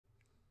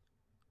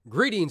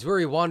Greetings,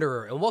 weary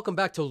wanderer, and welcome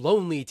back to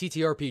Lonely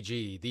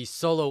TTRPG, the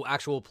solo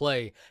actual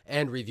play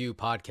and review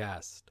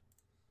podcast.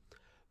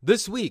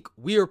 This week,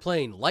 we are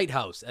playing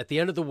Lighthouse at the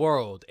End of the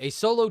World, a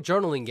solo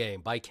journaling game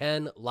by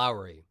Ken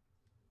Lowery.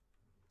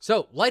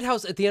 So,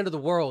 Lighthouse at the End of the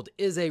World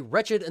is a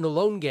wretched and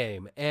alone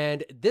game,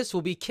 and this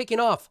will be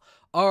kicking off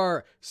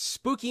our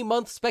Spooky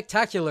Month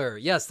Spectacular.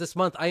 Yes, this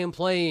month I am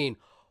playing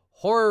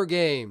horror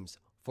games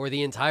for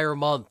the entire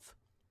month.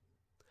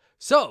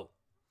 So,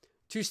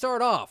 to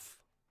start off,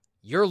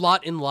 your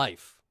lot in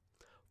life.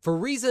 For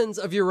reasons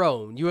of your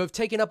own, you have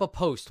taken up a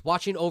post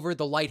watching over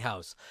the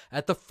lighthouse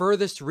at the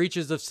furthest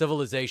reaches of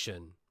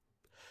civilization.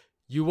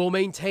 You will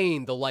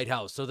maintain the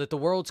lighthouse so that the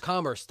world's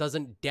commerce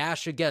doesn't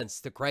dash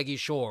against the craggy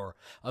shore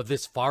of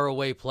this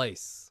faraway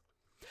place.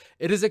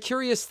 It is a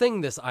curious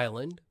thing, this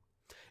island.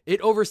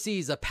 It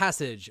oversees a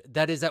passage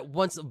that is at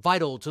once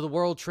vital to the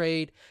world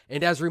trade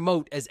and as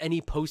remote as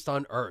any post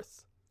on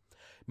Earth.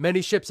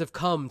 Many ships have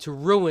come to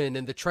ruin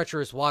in the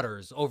treacherous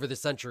waters over the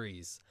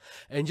centuries,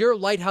 and your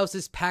lighthouse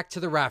is packed to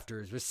the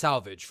rafters with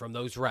salvage from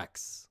those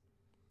wrecks.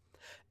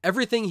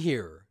 Everything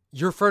here,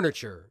 your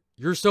furniture,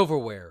 your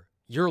silverware,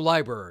 your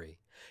library,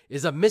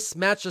 is a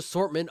mismatched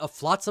assortment of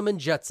flotsam and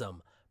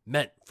jetsam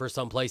meant for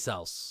someplace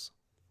else.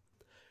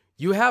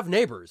 You have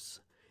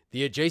neighbors.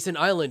 The adjacent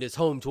island is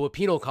home to a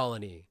penal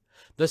colony,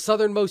 the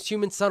southernmost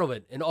human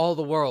settlement in all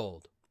the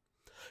world.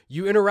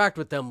 You interact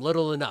with them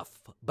little enough,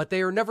 but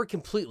they are never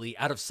completely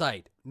out of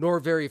sight, nor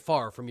very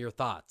far from your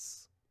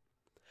thoughts.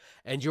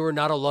 And you are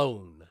not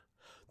alone.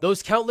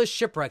 Those countless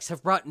shipwrecks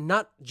have brought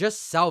not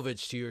just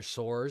salvage to your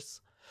shores,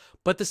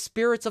 but the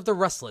spirits of the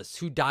restless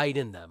who died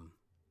in them.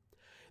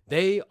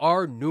 They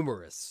are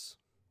numerous.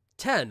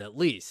 10 at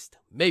least,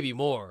 maybe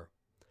more.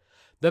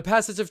 The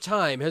passage of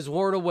time has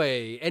worn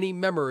away any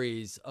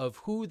memories of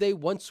who they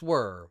once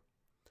were,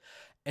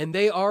 and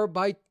they are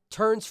by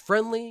turns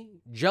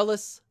friendly,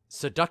 jealous,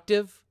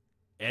 seductive,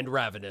 and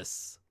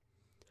ravenous.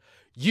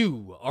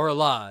 You are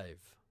alive.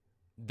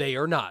 They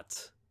are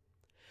not.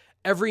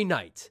 Every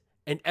night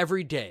and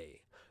every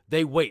day,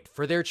 they wait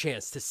for their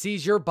chance to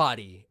seize your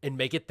body and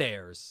make it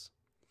theirs.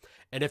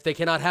 And if they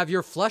cannot have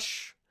your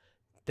flesh,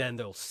 then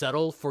they'll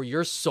settle for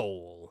your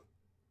soul.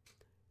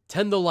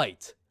 Tend the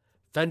light,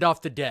 fend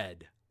off the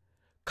dead.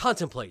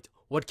 Contemplate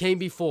what came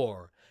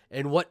before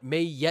and what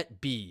may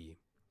yet be.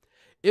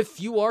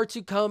 If you are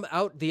to come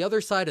out the other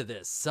side of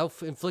this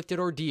self-inflicted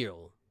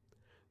ordeal,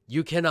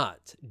 you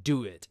cannot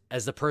do it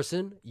as the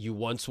person you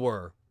once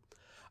were.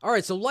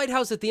 Alright, so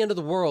Lighthouse at the End of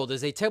the World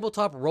is a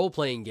tabletop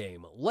role-playing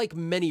game. Like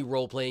many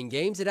role-playing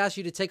games, it asks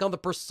you to take on the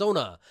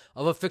persona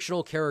of a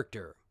fictional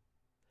character.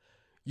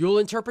 You'll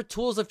interpret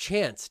tools of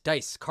chance,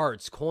 dice,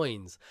 cards,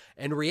 coins,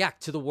 and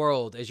react to the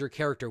world as your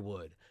character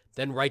would,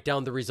 then write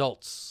down the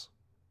results.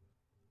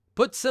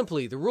 Put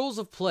simply, the rules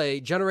of play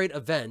generate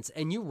events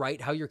and you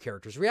write how your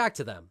characters react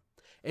to them.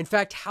 In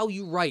fact, how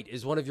you write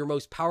is one of your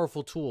most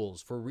powerful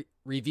tools for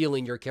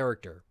revealing your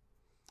character.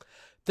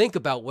 Think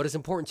about what is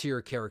important to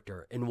your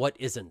character and what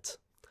isn't,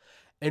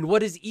 and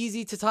what is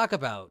easy to talk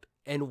about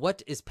and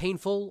what is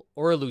painful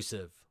or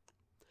elusive.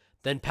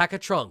 Then pack a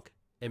trunk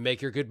and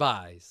make your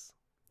goodbyes.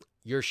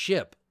 Your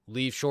ship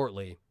leaves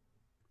shortly.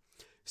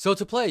 So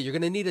to play, you're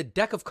going to need a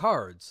deck of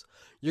cards.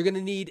 You're going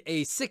to need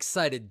a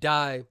 6-sided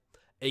die,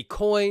 a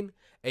coin,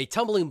 a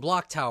tumbling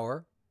block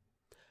tower,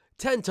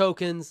 10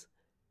 tokens,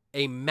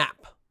 a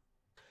map,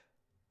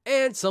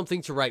 and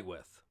something to write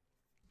with.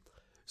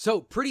 So,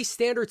 pretty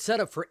standard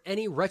setup for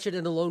any wretched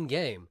and alone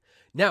game.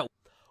 Now,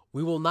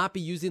 we will not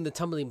be using the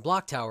tumbling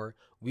block tower.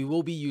 We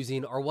will be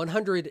using our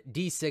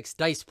 100d6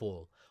 dice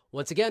pool.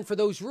 Once again, for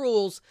those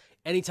rules,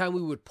 anytime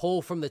we would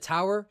pull from the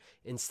tower,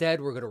 instead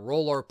we're going to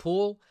roll our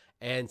pool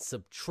and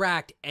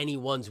subtract any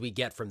ones we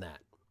get from that.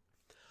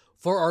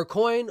 For our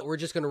coin, we're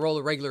just going to roll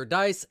a regular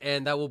dice,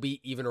 and that will be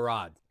even or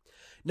odd.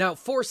 Now,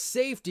 for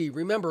safety,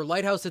 remember,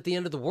 Lighthouse at the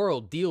End of the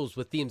World deals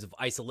with themes of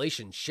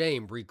isolation,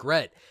 shame,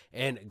 regret,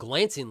 and,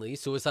 glancingly,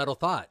 suicidal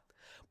thought.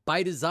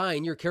 By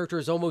design, your character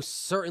is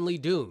almost certainly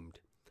doomed.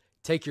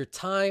 Take your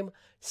time,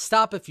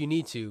 stop if you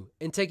need to,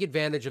 and take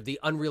advantage of the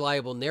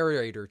unreliable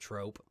narrator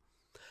trope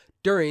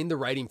during the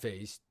writing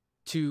phase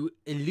to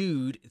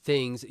elude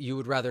things you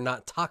would rather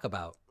not talk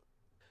about.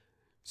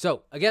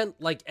 So, again,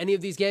 like any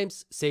of these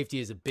games, safety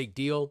is a big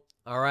deal,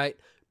 all right?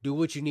 Do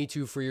what you need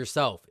to for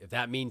yourself. If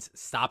that means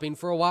stopping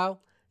for a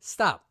while,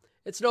 stop.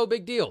 It's no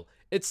big deal.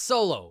 It's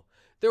solo.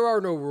 There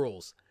are no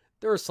rules.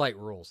 There are slight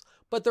rules,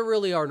 but there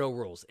really are no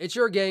rules. It's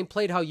your game,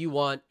 played how you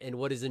want, and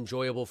what is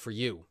enjoyable for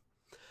you.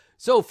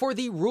 So, for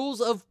the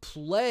rules of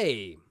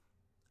play,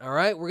 all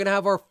right, we're going to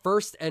have our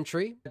first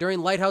entry. During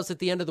Lighthouse at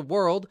the End of the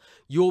World,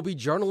 you will be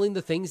journaling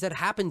the things that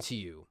happen to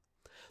you.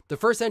 The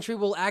first entry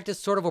will act as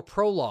sort of a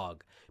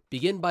prologue.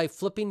 Begin by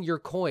flipping your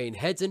coin.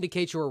 Heads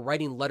indicate you are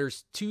writing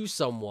letters to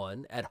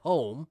someone at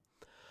home.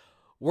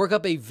 Work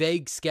up a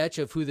vague sketch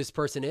of who this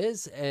person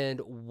is and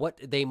what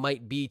they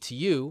might be to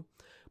you,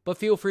 but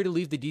feel free to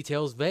leave the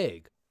details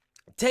vague.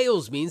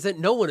 Tails means that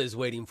no one is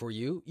waiting for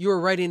you. You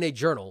are writing a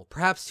journal,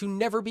 perhaps to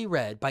never be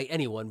read by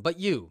anyone but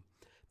you.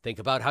 Think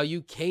about how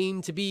you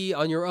came to be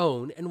on your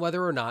own and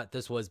whether or not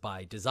this was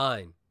by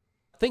design.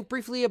 Think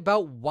briefly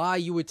about why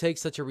you would take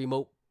such a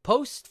remote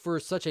post for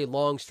such a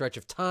long stretch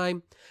of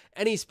time.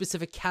 Any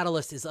specific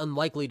catalyst is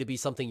unlikely to be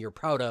something you're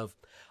proud of.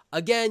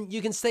 Again,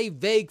 you can stay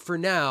vague for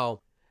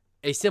now.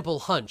 A simple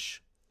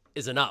hunch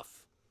is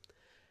enough.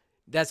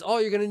 That's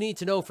all you're going to need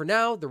to know for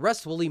now. The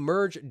rest will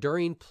emerge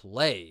during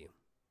play.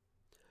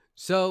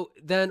 So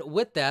then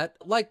with that,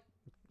 like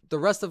the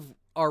rest of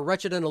our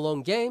Wretched and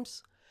Alone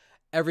games,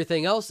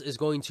 everything else is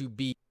going to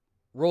be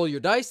roll your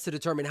dice to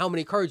determine how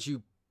many cards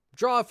you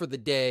draw for the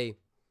day,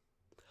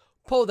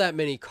 pull that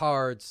many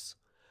cards,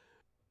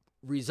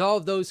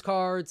 resolve those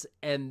cards,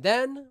 and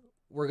then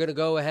we're going to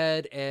go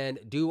ahead and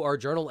do our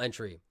journal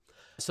entry.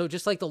 So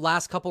just like the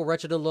last couple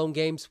Wretched and Alone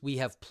games we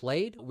have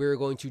played, we're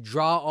going to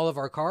draw all of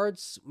our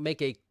cards,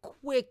 make a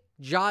quick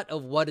jot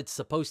of what it's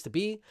supposed to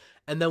be,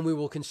 and then we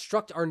will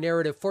construct our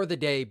narrative for the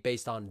day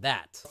based on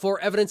that. For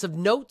evidence of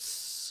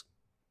notes,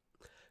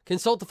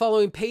 consult the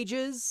following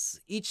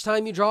pages. Each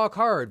time you draw a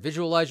card,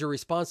 visualize your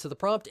response to the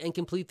prompt and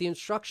complete the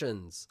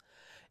instructions.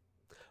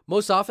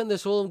 Most often,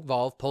 this will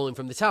involve pulling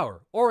from the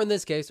tower, or in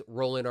this case,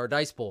 rolling our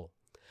dice pool.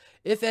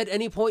 If at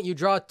any point you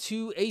draw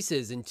 2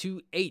 aces and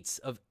 2 eights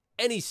of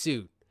any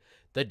suit,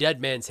 the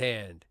dead man's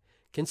hand,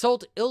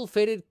 consult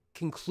ill-fated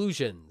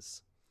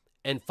conclusions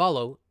and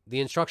follow the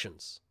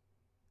instructions.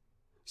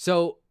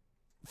 So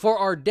for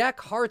our deck,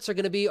 hearts are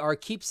going to be our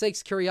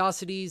keepsakes,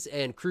 curiosities,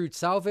 and crude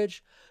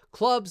salvage.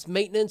 Clubs,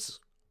 maintenance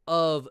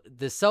of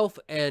the self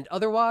and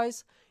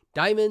otherwise.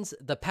 Diamonds,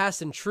 the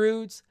past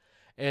intrudes.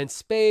 And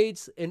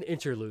spades, an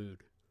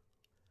interlude.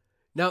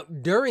 Now,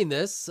 during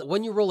this,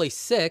 when you roll a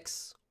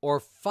 6 or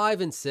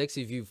 5 and 6,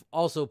 if you've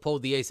also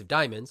pulled the ace of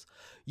diamonds,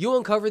 you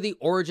uncover the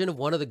origin of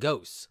one of the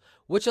ghosts,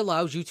 which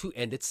allows you to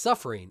end its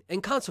suffering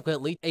and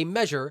consequently a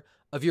measure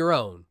of your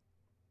own.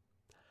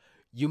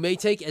 You may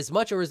take as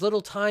much or as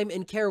little time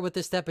and care with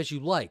this step as you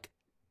like.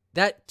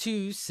 That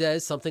too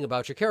says something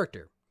about your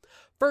character.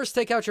 First,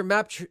 take out your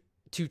map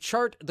to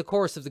chart the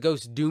course of the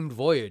ghost's doomed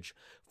voyage.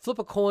 Flip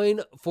a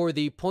coin for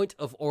the point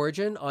of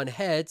origin. On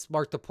heads,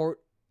 mark the port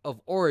of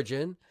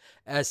origin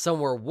as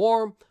somewhere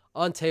warm,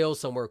 on tails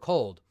somewhere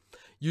cold.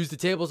 Use the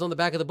tables on the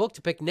back of the book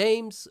to pick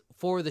names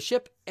for the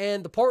ship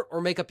and the port or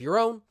make up your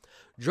own.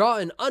 Draw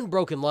an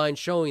unbroken line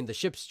showing the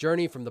ship's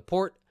journey from the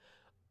port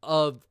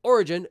of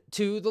origin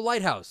to the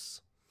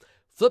lighthouse.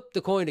 Flip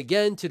the coin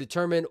again to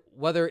determine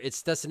whether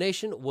its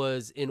destination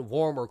was in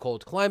warm or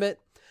cold climate.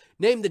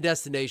 Name the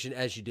destination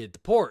as you did the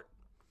port.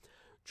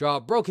 Draw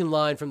a broken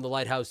line from the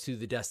lighthouse to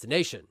the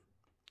destination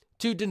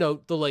to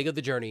denote the leg of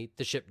the journey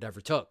the ship never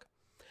took.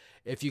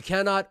 If you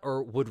cannot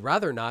or would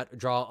rather not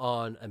draw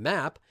on a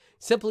map,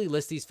 simply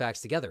list these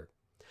facts together.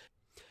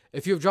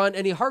 If you have drawn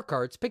any heart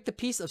cards, pick the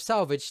piece of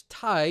salvage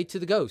tied to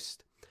the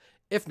ghost.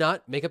 If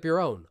not, make up your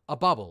own, a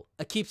bauble,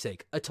 a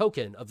keepsake, a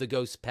token of the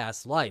ghost's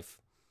past life.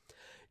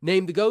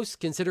 Name the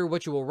ghost, consider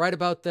what you will write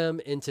about them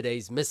in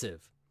today's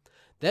missive.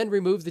 Then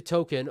remove the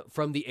token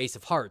from the ace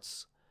of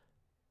hearts.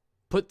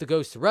 Put the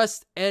ghost to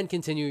rest, and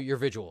continue your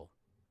vigil.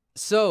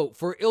 So,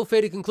 for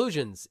ill-fated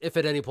conclusions, if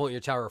at any point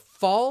your tower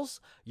falls,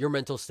 your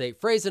mental state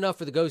phrase enough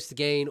for the ghost to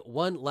gain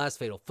one last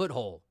fatal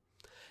foothold.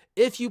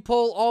 If you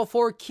pull all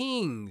 4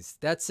 kings,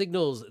 that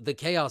signals the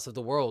chaos of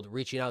the world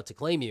reaching out to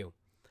claim you.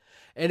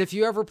 And if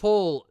you ever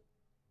pull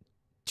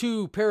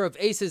 2 pair of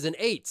aces and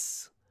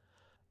eights,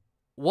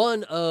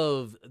 one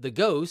of the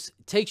ghosts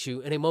takes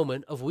you in a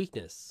moment of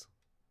weakness.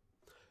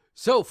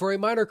 So, for a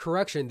minor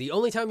correction, the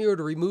only time you are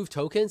to remove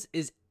tokens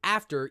is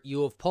after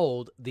you have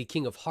pulled the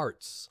King of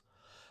Hearts.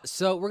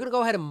 So we're going to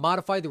go ahead and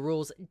modify the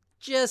rules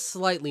just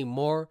slightly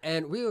more,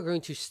 and we are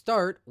going to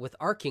start with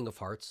our King of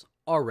Hearts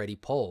already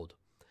pulled.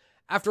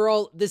 After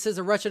all, this is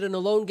a Wretched and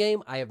Alone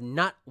game. I have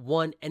not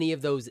won any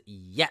of those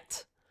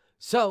yet.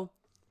 So,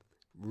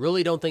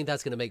 really don't think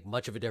that's going to make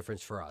much of a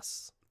difference for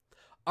us.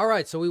 All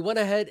right, so we went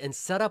ahead and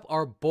set up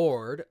our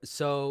board.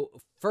 So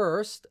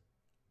first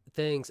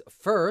things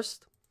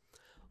first,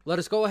 let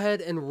us go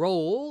ahead and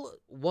roll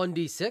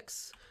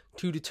 1d6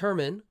 to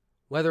determine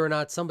whether or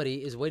not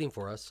somebody is waiting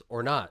for us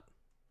or not.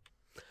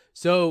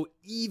 So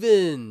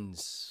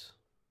evens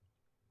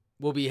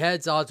will be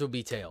heads, odds will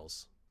be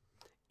tails.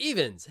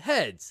 Evens,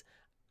 heads,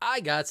 I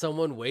got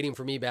someone waiting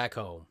for me back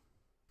home.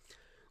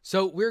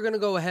 So we're going to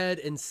go ahead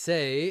and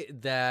say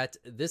that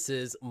this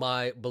is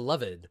my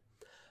beloved.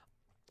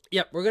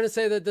 Yep, we're going to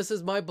say that this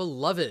is my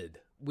beloved.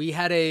 We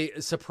had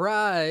a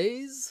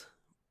surprise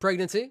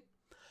pregnancy,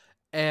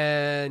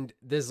 and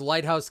this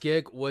lighthouse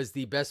gig was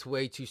the best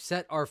way to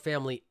set our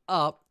family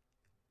up.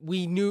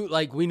 We knew it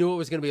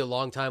was going to be a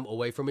long time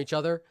away from each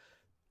other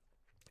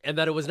and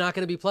that it was not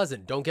going to be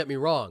pleasant. Don't get me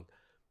wrong,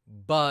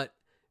 but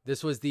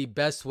this was the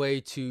best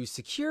way to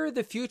secure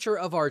the future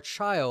of our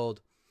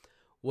child,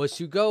 was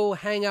to go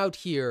hang out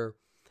here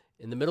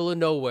in the middle of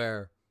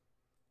nowhere,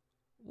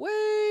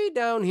 way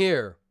down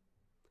here,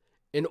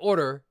 in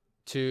order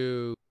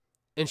to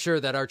ensure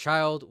that our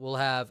child will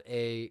have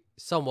a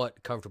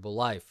somewhat comfortable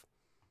life.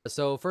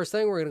 So first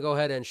thing, we're going to go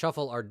ahead and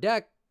shuffle our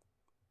deck.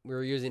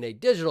 We're using a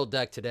digital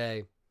deck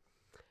today.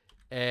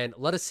 And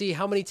let us see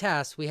how many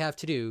tasks we have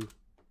to do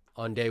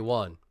on day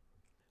 1.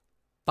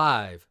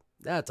 5.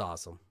 That's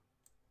awesome.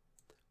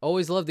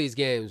 Always love these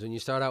games when you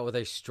start out with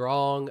a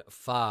strong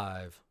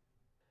 5.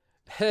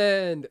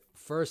 And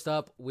first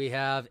up, we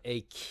have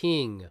a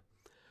king.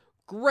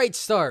 Great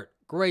start.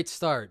 Great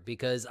start,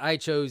 because I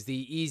chose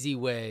the easy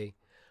way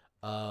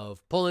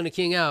of pulling a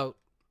king out.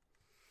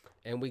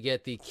 And we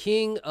get the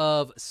King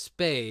of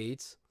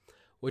Spades,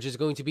 which is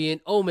going to be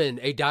an omen,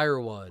 a dire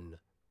one.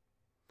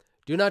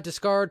 Do not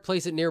discard.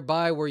 Place it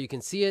nearby where you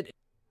can see it.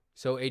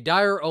 So a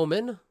dire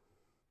omen.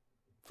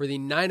 For the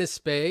 9 of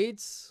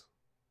Spades,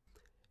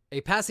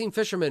 a passing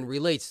fisherman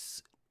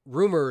relates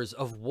rumors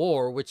of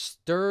war, which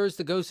stirs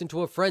the ghost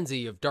into a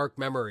frenzy of dark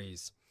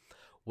memories.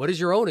 What is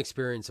your own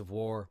experience of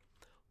war?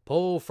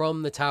 Pull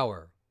from the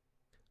tower.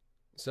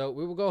 So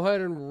we will go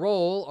ahead and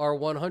roll our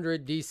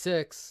 100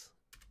 d6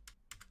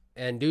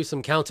 and do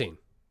some counting.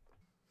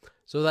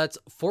 So that's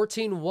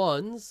 14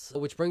 ones,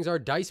 which brings our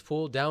dice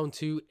pool down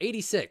to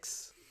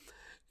 86.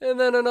 And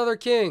then another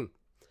king.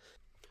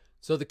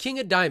 So the King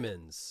of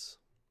Diamonds.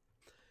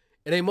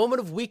 In a moment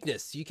of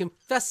weakness, you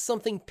confess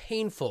something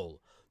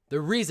painful.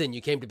 The reason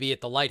you came to be at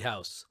the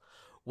lighthouse.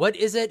 What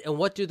is it, and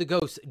what do the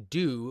ghosts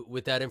do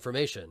with that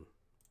information?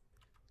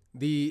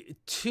 The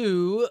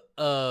 2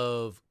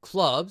 of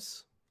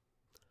Clubs.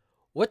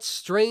 What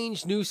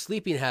strange new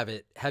sleeping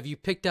habit have you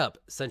picked up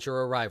since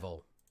your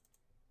arrival?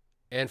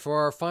 And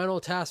for our final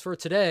task for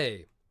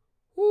today,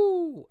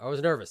 woo, I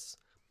was nervous.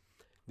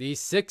 The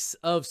 6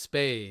 of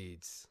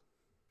Spades.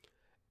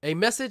 A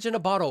message in a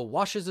bottle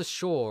washes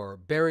ashore,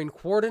 bearing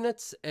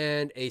coordinates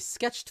and a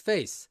sketched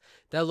face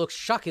that looks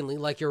shockingly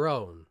like your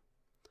own.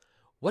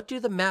 What do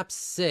the maps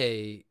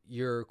say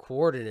your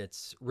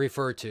coordinates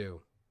refer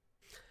to?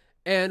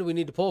 And we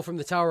need to pull from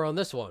the tower on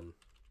this one.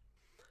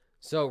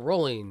 So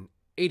rolling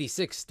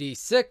 86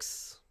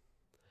 d6,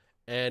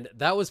 and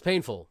that was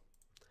painful.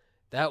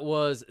 That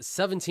was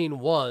 17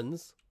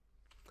 ones,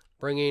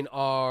 bringing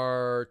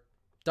our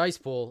dice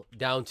pool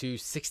down to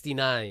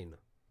 69.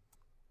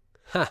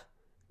 Ha,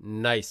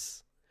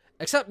 nice.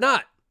 Except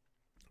not.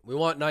 We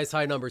want nice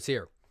high numbers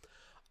here.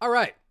 All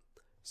right.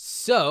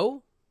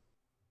 So,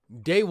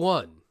 day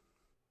 1.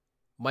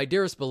 My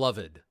dearest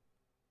beloved,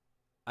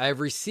 I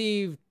have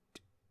received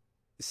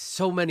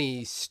so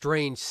many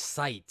strange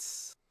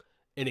sights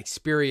and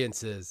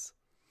experiences,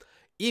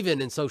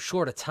 even in so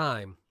short a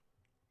time.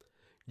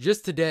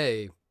 Just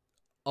today,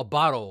 a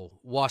bottle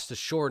washed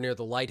ashore near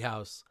the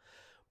lighthouse,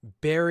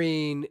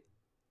 bearing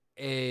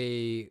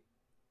a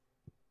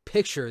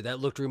picture that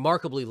looked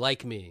remarkably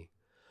like me,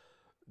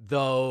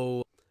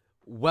 though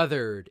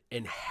weathered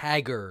and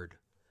haggard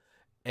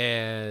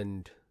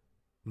and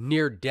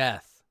near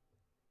death.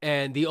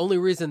 And the only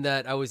reason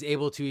that I was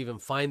able to even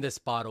find this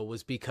bottle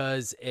was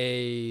because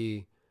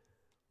a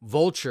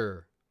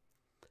vulture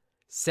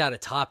sat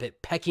atop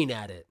it, pecking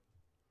at it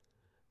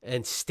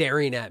and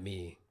staring at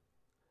me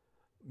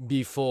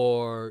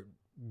before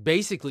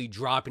basically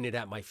dropping it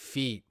at my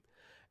feet.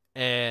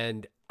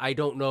 And I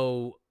don't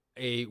know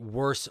a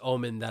worse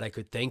omen that I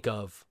could think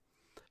of.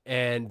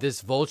 And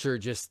this vulture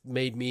just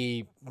made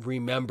me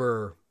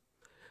remember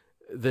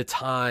the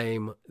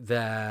time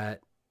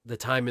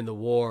in the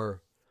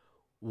war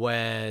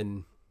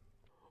when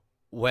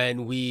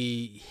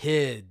we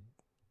hid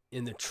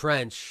in the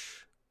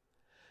trench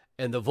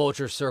and the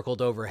vulture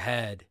circled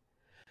overhead,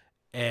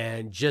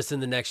 and just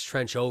in the next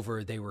trench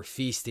over, they were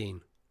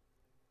feasting.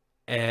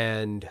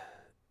 And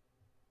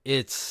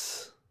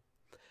it's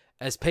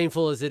as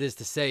painful as it is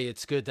to say,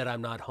 it's good that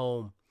I'm not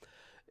home.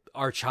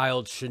 Our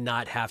child should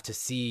not have to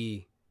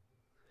see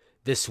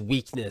this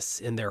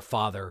weakness in their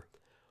father.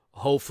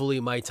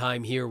 Hopefully my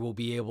time here will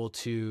be able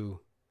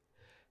to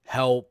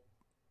help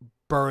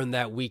burn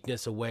that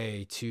weakness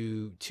away,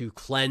 to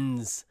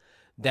cleanse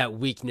that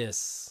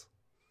weakness.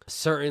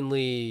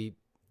 Certainly,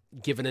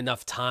 given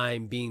enough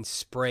time, being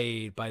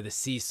sprayed by the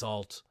sea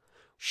salt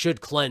should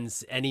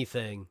cleanse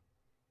anything.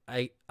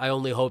 I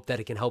only hope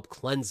that it can help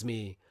cleanse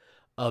me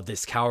of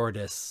this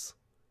cowardice.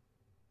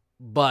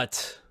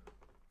 But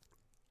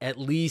at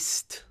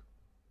least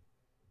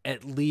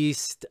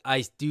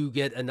I do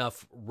get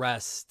enough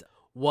rest.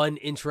 One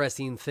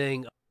interesting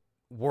thing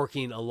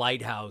working a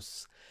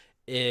lighthouse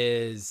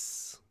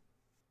is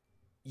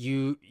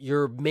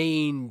your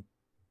main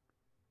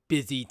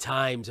busy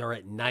times are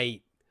at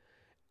night,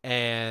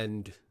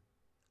 and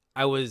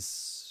I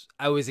was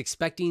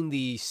expecting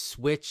the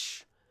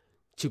switch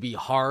to be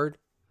hard.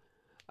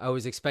 I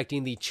was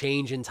expecting the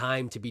change in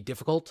time to be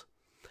difficult,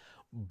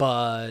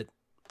 but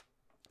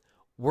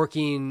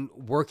working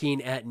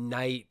at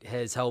night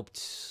has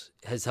helped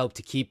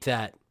to keep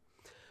that.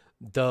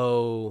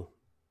 Though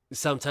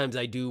sometimes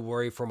I do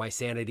worry for my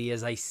sanity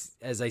as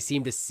I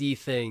seem to see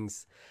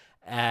things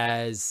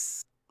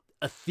as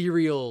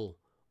ethereal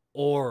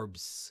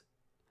orbs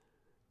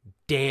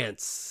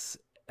dance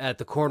at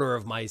the corner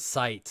of my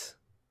sight.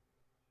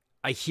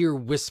 I hear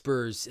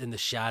whispers in the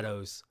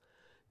shadows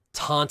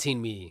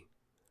taunting me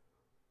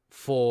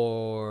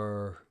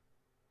for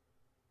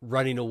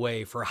running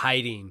away, for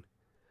hiding,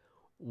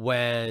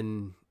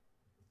 when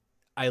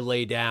I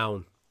lay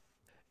down,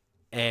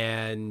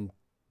 and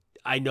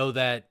I know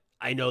that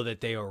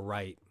they are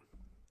right.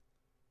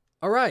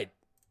 All right.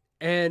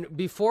 And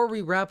before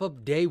we wrap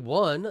up day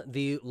 1,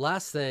 the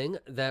last thing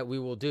that we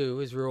will do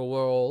is we will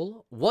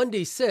roll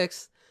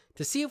 1d6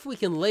 to see if we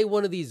can lay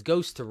one of these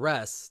ghosts to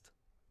rest.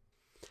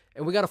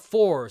 And we got a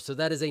 4, so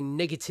that is a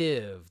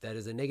negative. That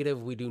is a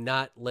negative. We do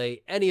not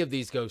lay any of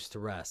these ghosts to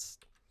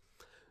rest.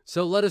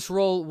 So let us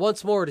roll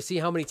once more to see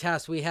how many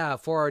tasks we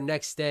have for our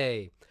next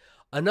day.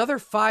 Another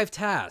 5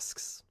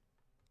 tasks.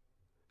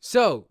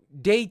 So,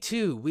 day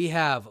 2, we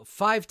have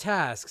 5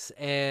 tasks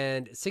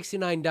and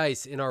 69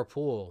 dice in our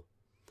pool.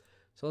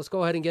 So let's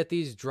go ahead and get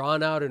these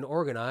drawn out and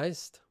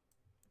organized.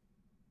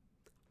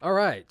 All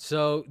right,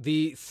 so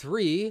the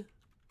 3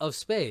 of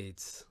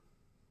spades.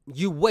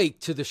 You wake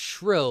to the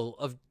shrill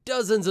of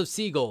dozens of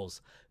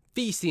seagulls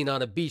feasting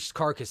on a beached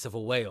carcass of a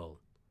whale.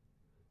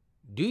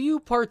 Do you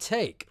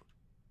partake?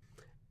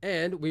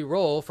 And we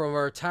roll from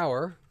our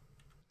tower,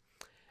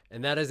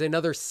 and that is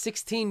another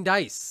 16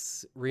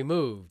 dice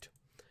removed,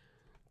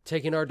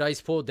 taking our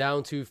dice pool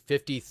down to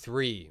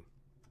 53.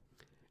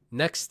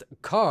 Next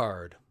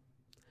card,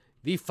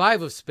 the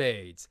 5 of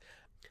spades.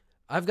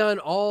 I've gotten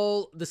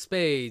all the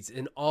spades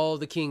and all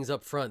the kings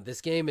up front.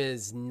 This game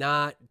is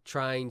not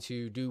trying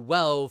to do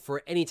well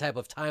for any type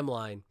of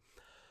timeline.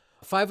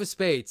 5 of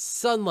spades,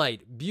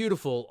 sunlight,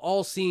 beautiful,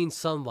 all-seeing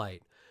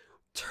sunlight,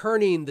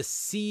 turning the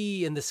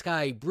sea and the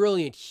sky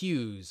brilliant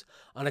hues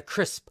on a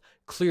crisp,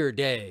 clear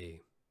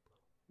day.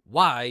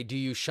 Why do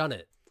you shun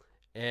it?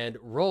 And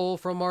roll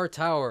from our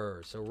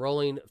tower. So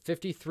rolling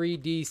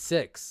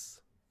 53d6.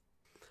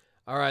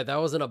 All right, that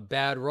wasn't a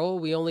bad roll.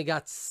 We only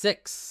got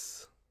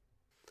 6.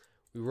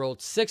 We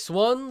rolled 6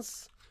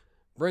 ones,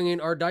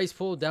 bringing our dice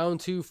pool down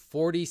to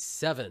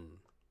 47.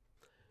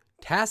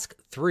 Task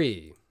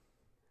 3.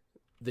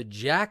 The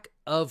Jack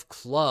of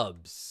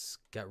Clubs.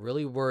 Got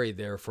really worried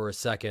there for a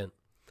second.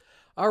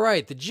 All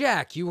right, the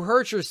Jack, you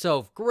hurt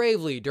yourself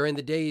gravely during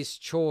the day's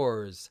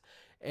chores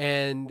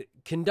and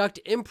conduct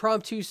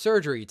impromptu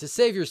surgery to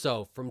save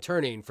yourself from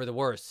turning for the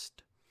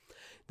worst.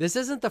 This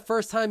isn't the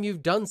first time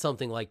you've done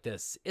something like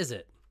this, is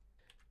it?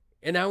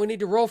 And now we need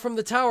to roll from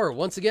the tower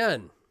once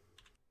again.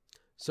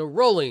 So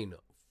rolling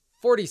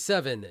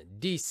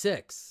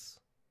 47d6.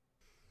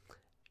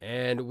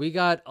 And we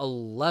got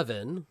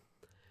 11,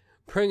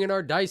 bringing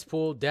our dice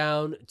pool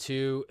down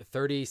to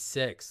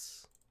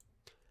 36.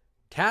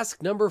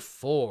 Task number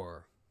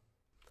 4.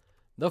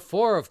 The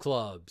 4 of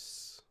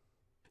clubs.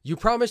 You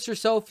promised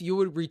yourself you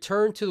would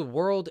return to the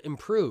world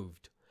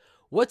improved.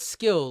 What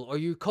skill are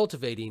you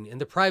cultivating in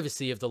the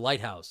privacy of the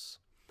lighthouse?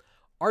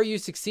 Are you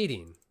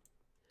succeeding?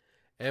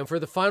 And for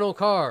the final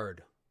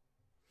card,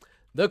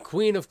 the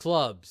Queen of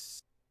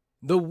Clubs.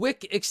 The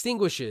wick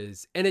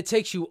extinguishes, and it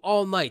takes you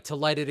all night to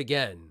light it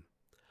again.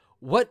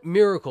 What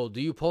miracle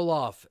do you pull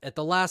off at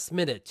the last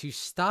minute to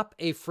stop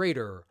a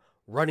freighter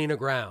running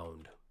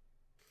aground?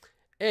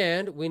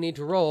 And we need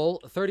to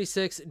roll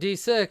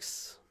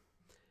 36d6.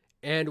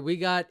 And we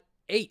got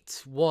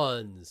 8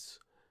 ones,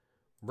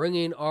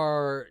 bringing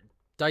our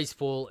dice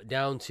pool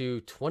down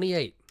to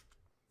 28.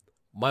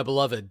 My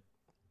beloved,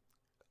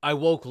 I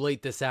woke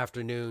late this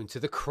afternoon to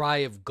the cry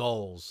of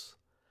gulls.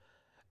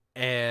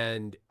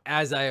 And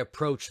as I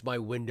approached my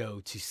window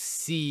to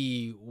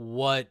see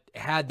what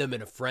had them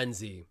in a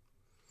frenzy,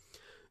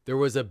 there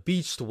was a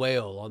beached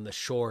whale on the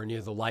shore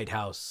near the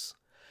lighthouse,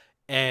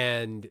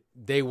 and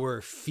they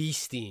were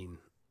feasting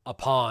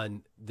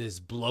upon this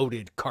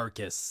bloated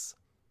carcass.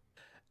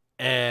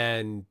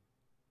 And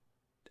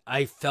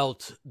I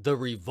felt the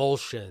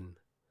revulsion,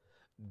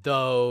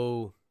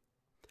 though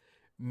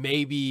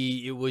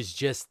maybe it was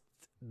just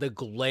the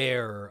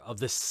glare of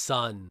the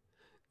sun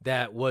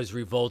that was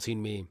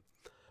revolting me.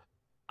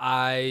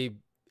 I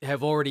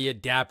have already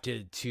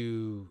adapted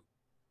to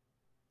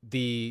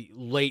the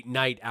late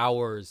night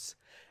hours,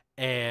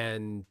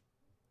 and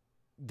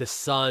the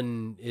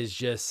sun is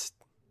just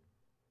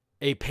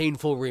a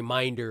painful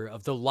reminder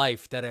of the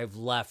life that I've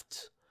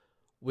left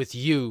with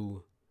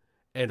you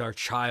and our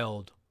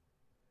child.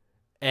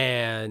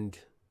 And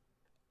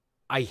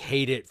I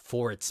hate it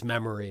for its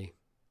memory.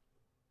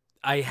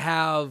 I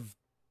have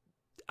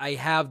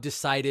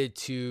decided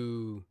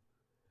to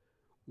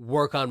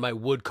work on my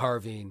wood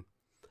carving.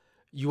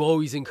 You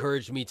always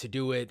encouraged me to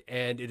do it,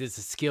 and it is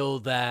a skill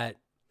that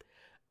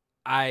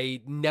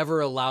I never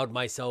allowed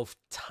myself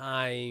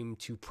time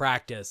to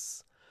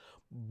practice.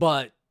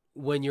 But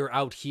when you're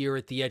out here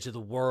at the edge of the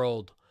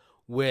world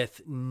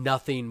with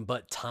nothing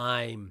but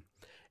time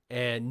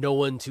and no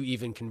one to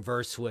even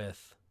converse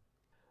with,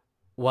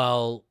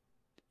 well,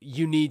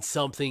 you need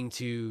something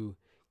to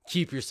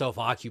keep yourself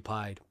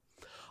occupied.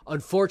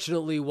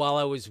 Unfortunately, while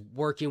I was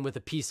working with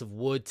a piece of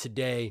wood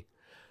today,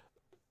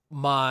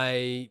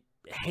 my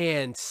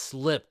hand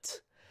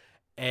slipped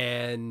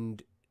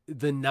and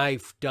the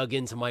knife dug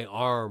into my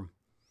arm.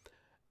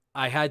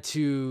 I had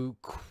to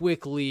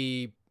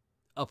quickly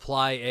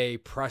apply a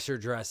pressure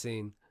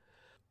dressing,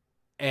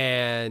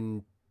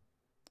 and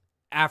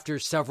after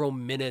several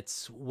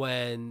minutes,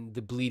 when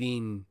the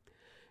bleeding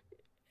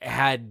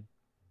had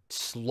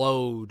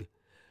slowed,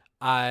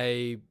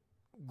 I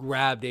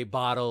grabbed a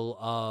bottle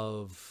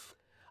of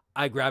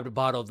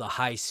the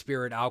high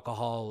spirit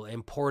alcohol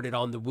and poured it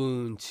on the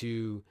wound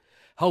to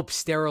help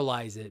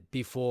sterilize it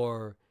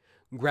before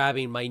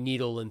grabbing my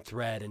needle and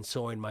thread and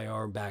sewing my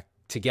arm back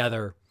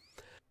together.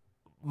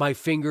 My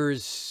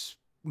fingers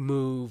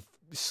move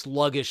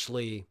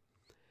sluggishly,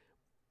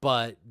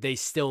 but they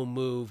still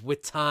move.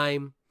 With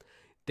time,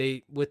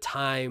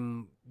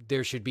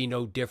 there should be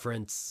no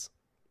difference.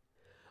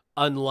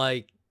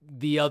 Unlike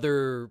the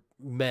other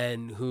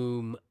men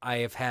whom I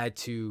have had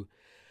to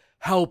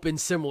help in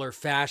similar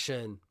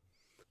fashion.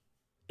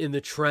 In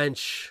the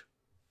trench,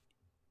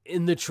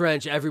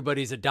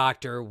 everybody's a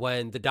doctor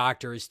when the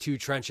doctor is 2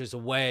 trenches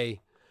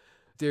away.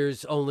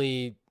 There's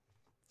only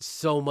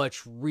so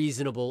much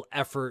reasonable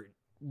effort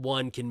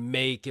one can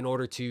make in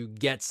order to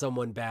get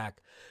someone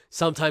back.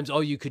 Sometimes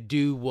all you could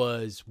do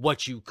was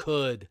what you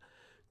could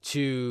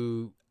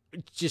to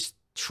just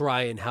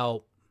try and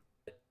help.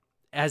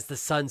 As the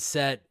sun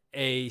set,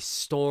 a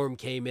storm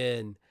came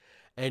in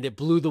and it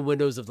blew the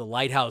windows of the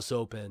lighthouse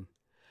open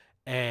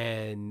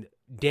and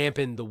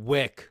dampened the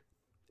wick,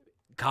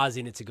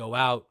 causing it to go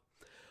out.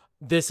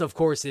 This of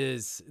course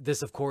is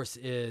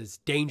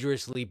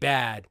dangerously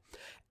bad,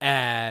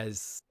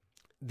 as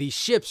the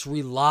ships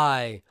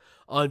rely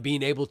on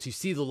being able to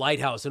see the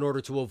lighthouse in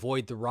order to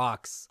avoid the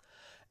rocks.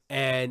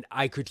 And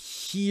I could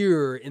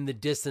hear in the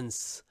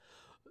distance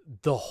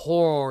the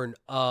horn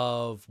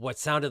of what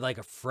sounded like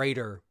a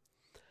freighter.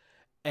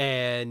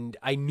 And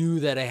I knew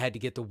that I had to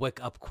get the wick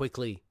up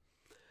quickly.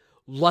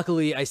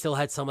 Luckily, I still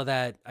had some of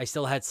that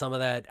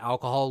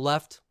alcohol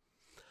left.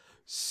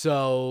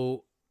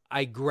 So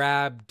I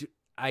grabbed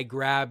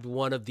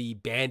one of the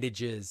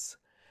bandages,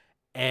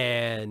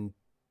 and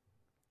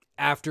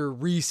after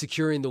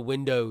re-securing the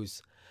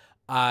windows,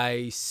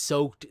 I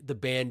soaked the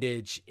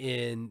bandage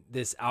in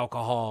this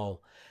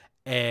alcohol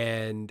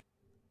and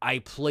I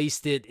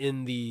placed it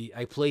in the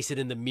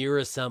mirror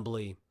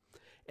assembly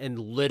and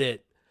lit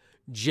it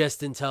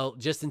just until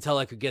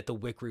I could get the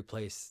wick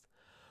replaced.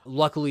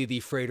 Luckily, the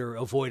freighter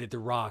avoided the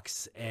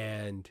rocks,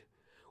 and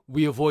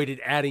we avoided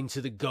adding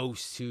to the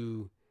ghosts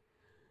who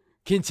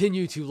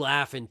continue to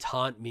laugh and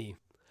taunt me.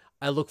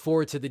 I look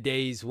forward to the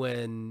days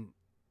when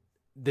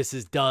this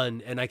is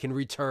done and I can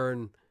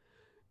return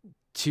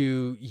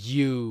to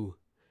you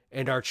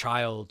and our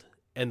child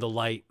and the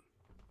light.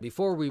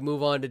 Before we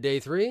move on to day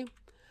 3,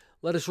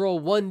 let us roll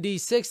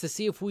 1d6 to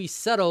see if we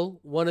settle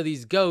one of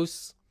these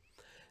ghosts.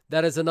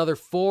 That is another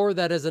 4.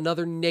 That is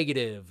another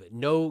negative.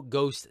 No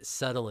ghost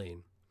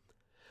settling.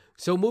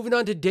 So moving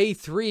on to day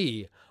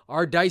 3,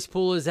 our dice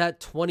pool is at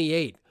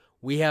 28.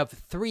 We have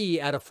 3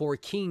 out of 4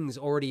 kings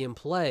already in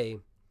play.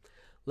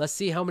 Let's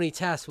see how many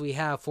tasks we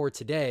have for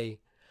today.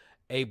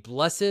 A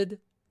blessed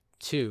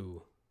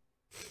 2.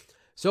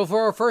 So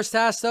for our first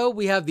task, though,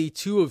 we have the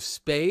 2 of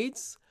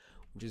spades,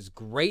 which is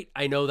great.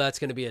 I know that's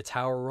going to be a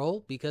tower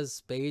roll because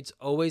spades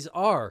always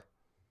are.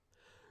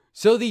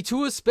 So the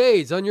 2 of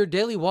spades, on your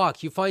daily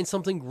walk, you find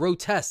something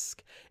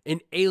grotesque, an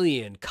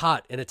alien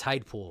caught in a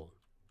tide pool.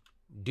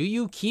 Do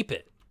you keep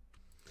it?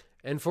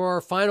 And for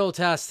our final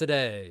task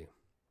today,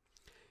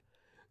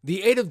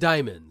 the 8 of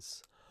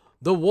diamonds.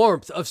 The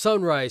warmth of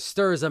sunrise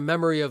stirs a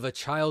memory of a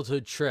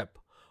childhood trip,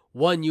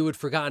 one you had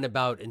forgotten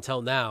about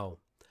until now.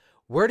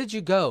 Where did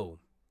you go?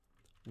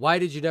 Why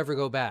did you never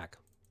go back?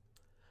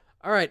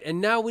 All right,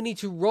 and now we need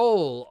to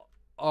roll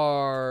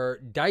our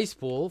dice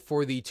pool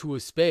for the 2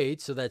 of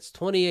spades. So that's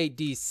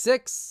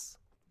 28d6,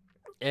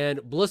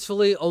 and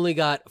blissfully only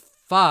got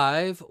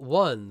 5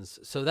 ones.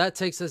 So that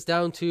takes us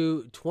down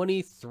to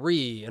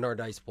 23 in our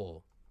dice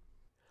pool.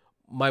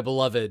 My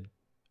beloved,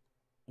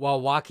 while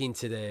walking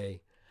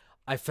today,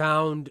 I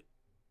found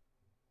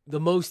the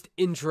most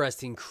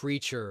interesting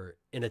creature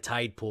in a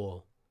tide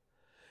pool.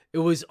 It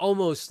was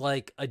almost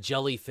like a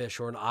jellyfish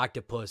or an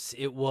octopus.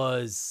 It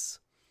was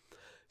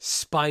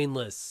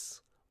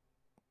spineless,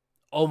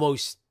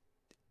 almost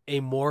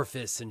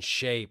amorphous in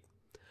shape,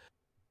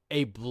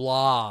 a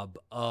blob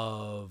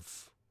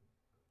of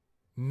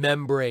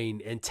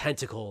membrane and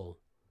tentacle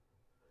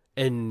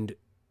and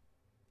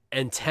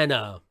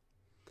antenna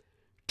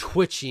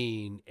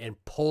twitching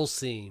and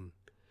pulsing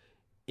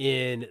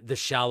in the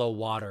shallow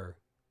water,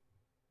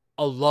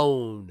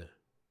 alone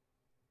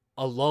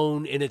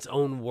in its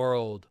own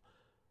world,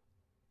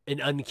 an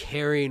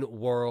uncaring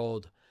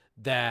world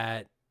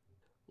that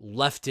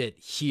left it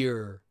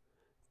here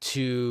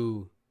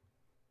to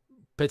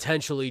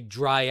potentially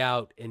dry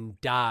out and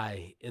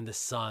die in the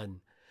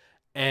sun.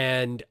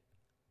 And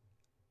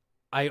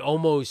I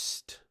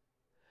almost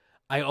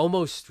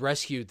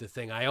rescued the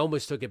thing. I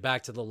almost took it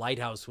back to the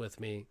lighthouse with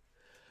me,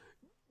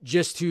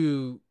 just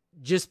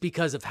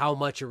because of how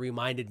much it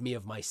reminded me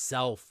of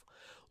myself,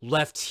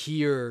 left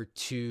here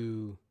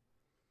to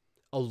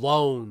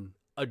alone,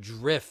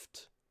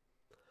 adrift,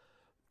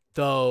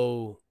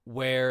 though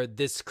where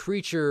this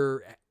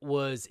creature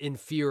was in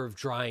fear of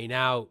drying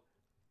out,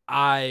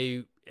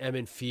 I am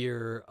in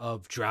fear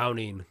of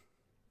drowning,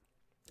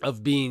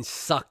 of being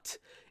sucked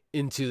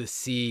into the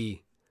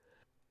sea.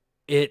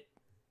 It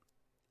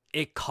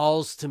it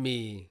calls to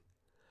me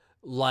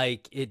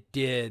like it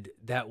did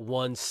that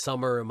one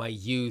summer in my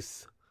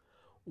youth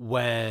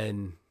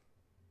when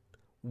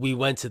we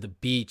went to the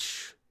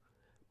beach.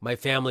 My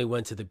family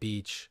went to the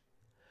beach,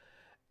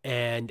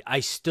 and I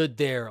stood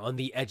there on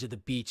the edge of the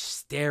beach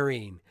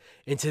staring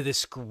into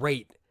this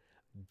great,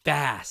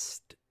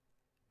 vast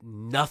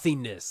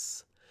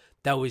nothingness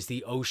that was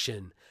the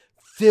ocean,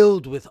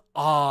 filled with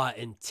awe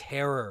and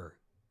terror.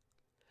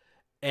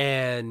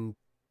 And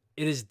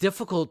it is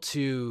difficult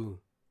to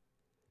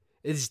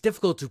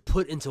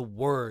put into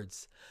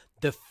words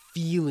the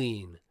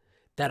feeling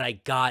that I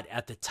got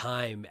at the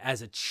time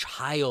as a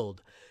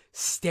child,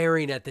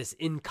 staring at this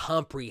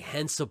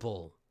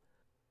incomprehensible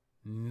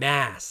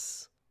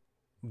mass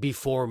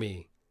before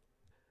me.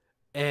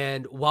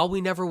 And while we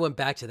never went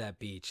back to that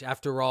beach,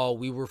 after all,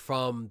 we were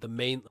from the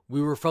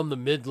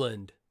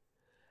Midland,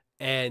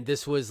 and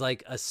this was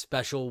like a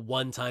special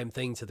one-time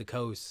thing to the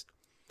coast.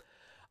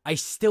 I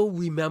still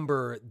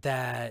remember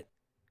that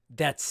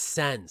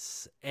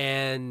sense,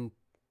 and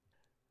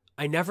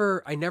I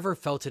never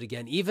felt it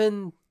again.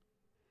 Even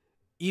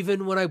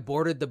when I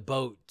boarded the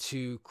boat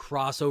to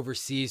cross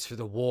overseas for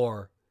the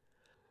war,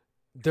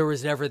 there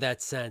was never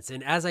that sense.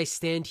 And as I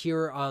stand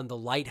here on the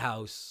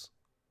Lighthouse,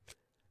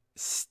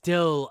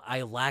 still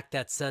I lack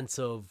that sense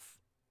of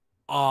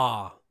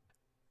awe.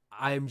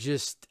 I'm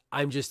just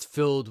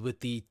filled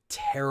with the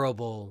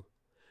terrible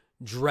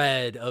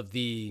dread of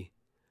the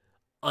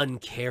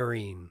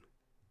uncaring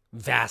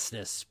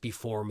vastness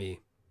before me.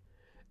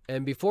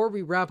 And before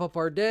we wrap up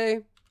our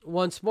day,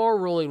 once more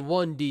rolling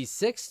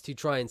 1d6 to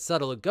try and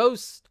settle a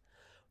ghost.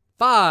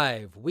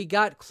 5. We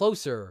got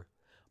closer,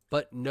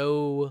 but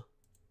no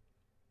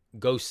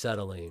ghost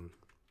settling.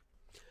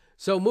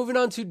 So moving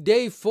on to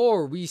day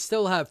 4, we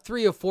still have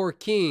 3 of 4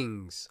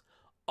 kings,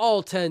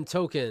 all 10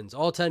 tokens,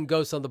 all 10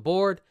 ghosts on the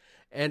board,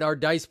 and our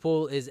dice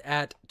pool is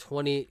at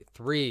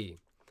 23.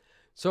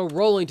 So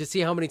rolling to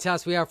see how many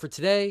tasks we have for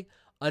today.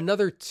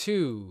 Another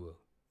 2.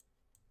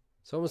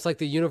 It's almost like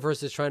the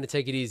universe is trying to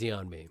take it easy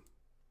on me.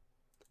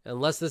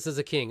 Unless this is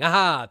a king.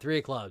 Aha! 3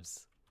 of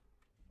clubs.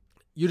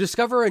 You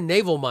discover a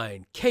naval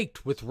mine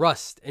caked with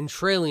rust and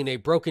trailing a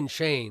broken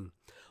chain,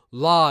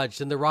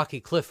 lodged in the rocky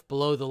cliff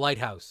below the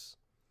lighthouse.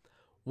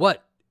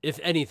 What, if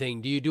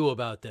anything, do you do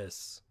about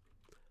this?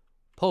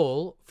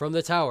 Pull from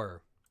the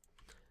tower.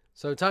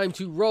 So time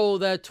to roll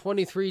that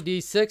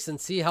 23d6 and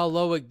see how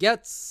low it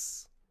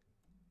gets.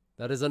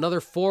 That is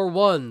another 4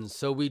 ones.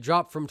 So we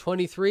drop from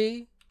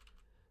 23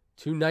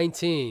 to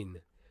 19.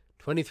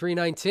 23,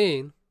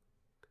 19.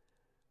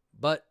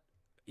 But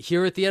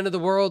here at the end of the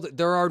world,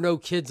 there are no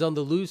kids on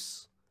the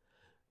loose.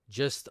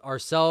 Just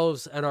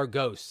ourselves and our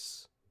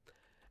ghosts.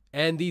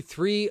 And the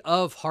 3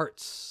 of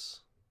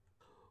hearts.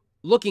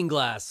 Looking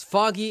glass,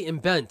 foggy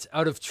and bent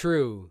out of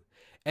true.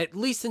 At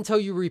least until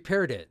you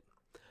repaired it.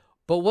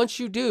 But once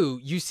you do,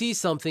 you see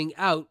something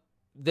out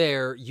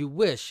there you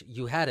wish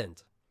you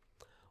hadn't.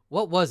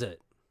 What was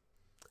it?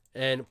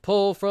 And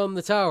pull from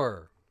the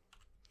tower.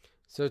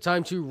 So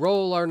time to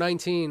roll our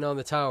 19 on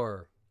the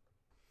tower.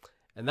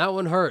 And that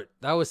one hurt.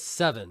 That was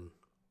 7.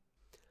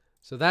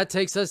 So that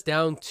takes us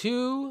down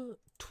to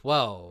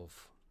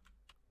 12.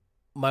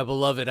 My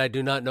beloved, I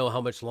do not know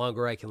how much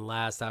longer I can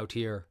last out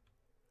here.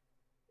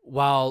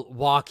 While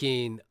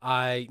walking,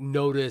 I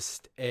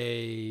noticed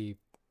that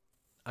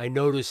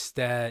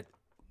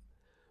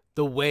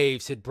the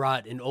waves had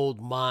brought an old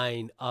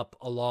mine up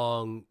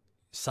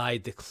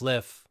alongside the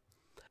cliff.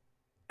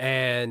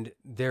 And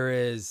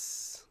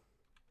there's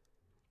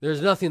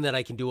nothing that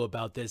I can do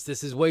about this.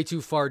 This is way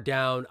too far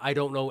down. I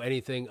don't know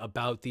anything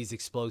about these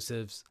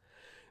explosives.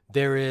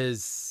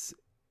 There's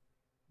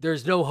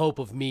no hope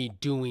of me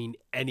doing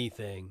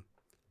anything.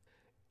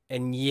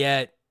 And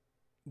yet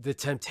the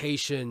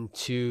temptation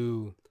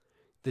to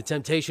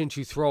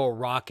throw a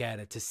rock at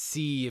it to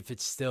see if it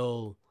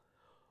still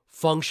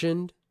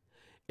functioned,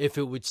 if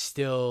it would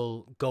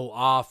still go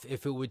off,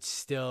 if it would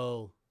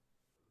still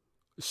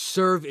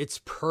serve its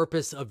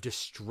purpose of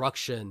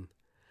destruction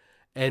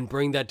and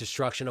bring that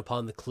destruction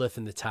upon the cliff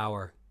and the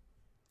tower.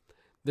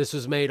 This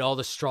was made all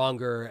the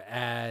stronger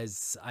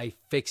as I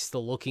fixed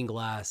the looking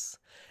glass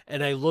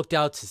and I looked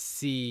out to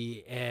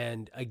sea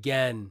and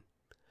again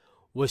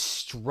was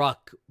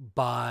struck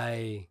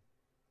by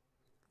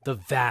the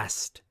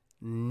vast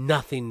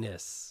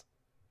nothingness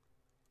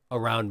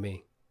around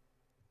me.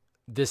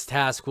 This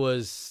task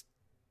was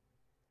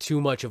too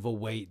much of a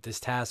weight.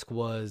 This task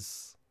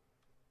was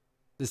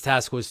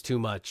too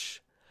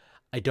much.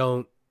 I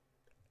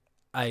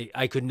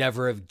could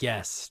never have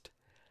guessed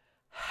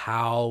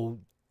how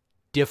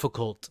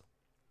difficult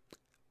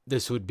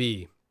this would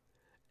be.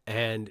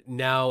 And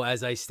now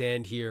as I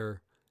stand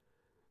here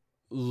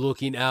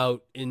looking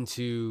out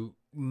into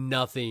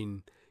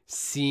nothing,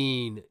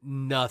 seeing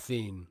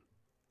nothing,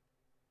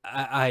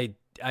 I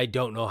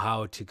don't know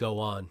how to go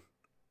on.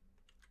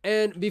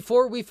 And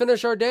before we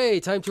finish our day,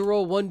 time to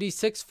roll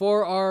 1d6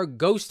 for our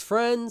ghost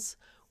friends.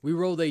 We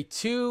rolled a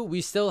 2.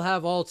 We still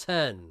have all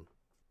 10.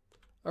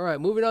 All right,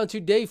 moving on to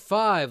day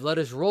 5. Let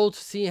us roll to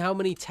see how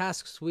many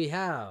tasks we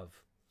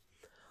have.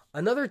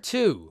 Another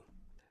 2.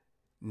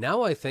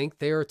 Now I think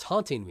they are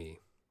taunting me.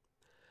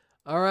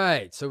 All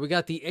right, so we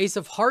got the Ace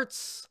of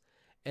Hearts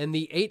and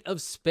the 8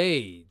 of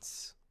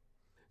Spades.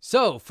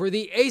 So for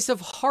the Ace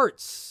of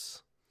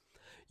Hearts,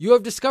 you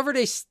have discovered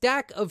a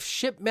stack of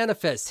ship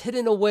manifests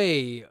hidden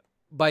away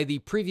by the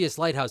previous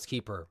lighthouse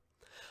keeper.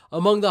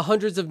 Among the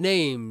hundreds of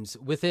names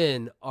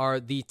within are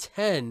the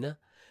 10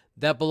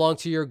 that belong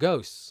to your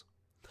ghosts.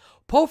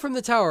 Pull from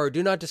the tower.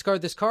 Do not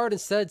discard this card.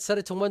 Instead, set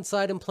it to one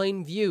side in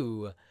plain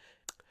view.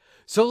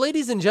 So,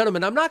 ladies and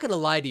gentlemen, I'm not going to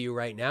lie to you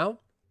right now.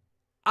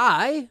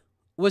 I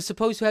was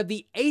supposed to have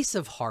the Ace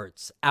of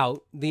Hearts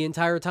out the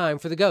entire time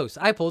for the ghost.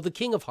 I pulled the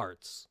King of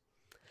Hearts.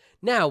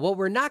 Now, what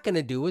we're not going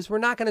to do is we're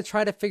not going to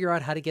try to figure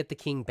out how to get the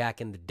king back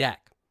in the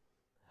deck.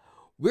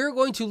 We're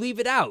going to leave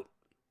it out.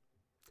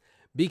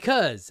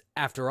 Because,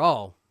 after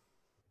all,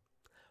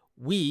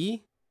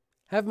 we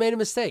have made a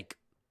mistake.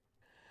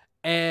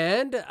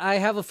 And I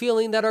have a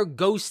feeling that our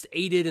ghost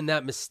aided in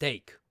that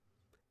mistake.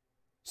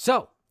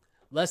 So,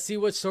 let's see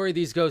what story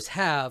these ghosts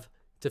have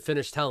to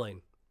finish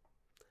telling.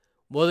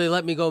 Will they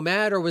let me go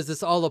mad, or was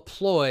this all a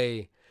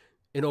ploy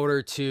in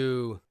order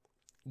to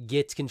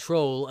get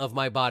control of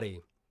my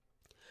body?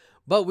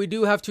 But we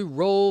do have to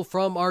roll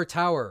from our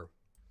tower.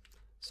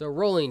 So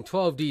rolling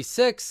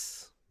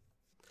 12d6.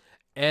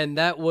 And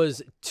that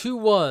was 2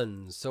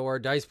 1s. So our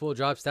dice pool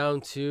drops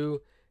down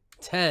to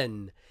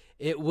 10.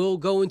 It will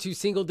go into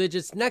single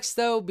digits next,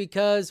 though,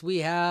 because we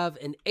have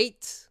an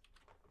 8.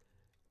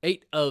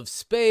 8 of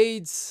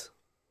Spades.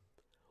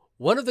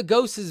 One of the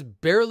ghosts is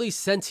barely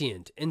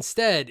sentient.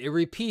 Instead, it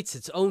repeats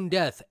its own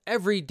death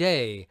every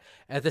day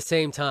at the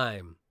same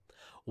time.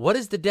 What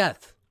is the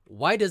death?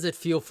 Why does it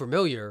feel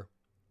familiar?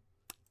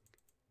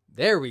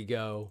 There we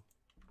go.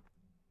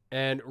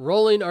 And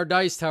rolling our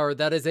dice tower,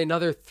 that is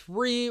another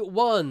 3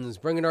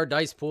 1s, bringing our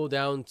dice pool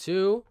down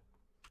to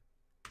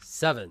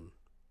 7.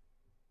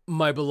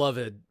 My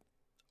beloved,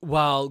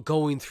 while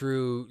going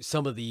through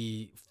some of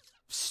the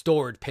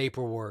stored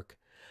paperwork,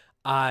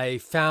 I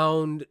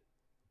found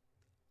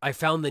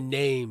the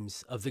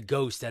names of the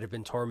ghosts that have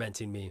been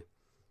tormenting me.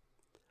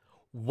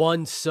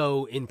 One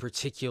so in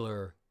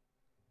particular,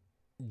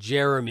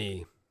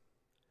 Jeremy.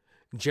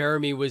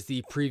 Jeremy was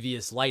the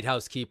previous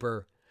lighthouse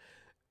keeper,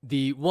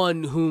 the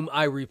one whom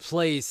I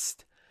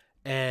replaced,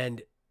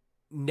 and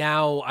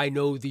now I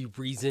know the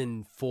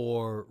reason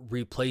for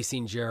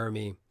replacing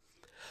Jeremy.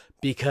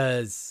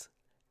 Because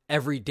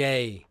every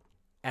day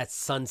at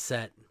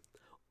sunset,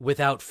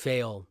 without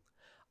fail,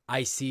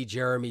 I see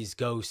Jeremy's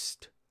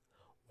ghost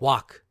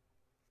walk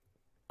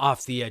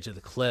off the edge of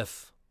the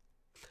cliff.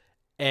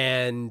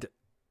 And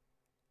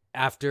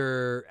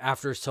after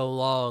so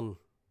long,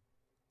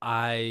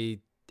 I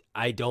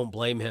don't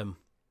blame him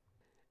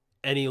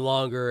any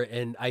longer,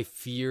 and I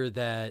fear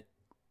that,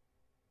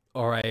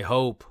 or I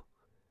hope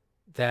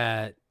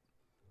that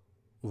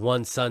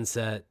one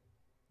sunset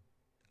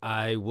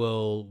I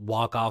will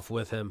walk off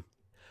with him.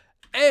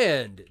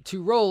 And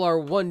to roll our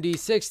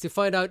 1d6 to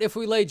find out if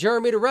we lay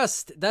Jeremy to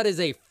rest, that is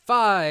a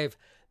 5.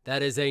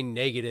 That is a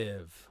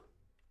negative.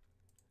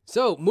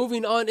 So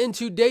moving on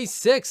into day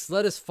 6,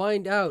 let us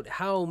find out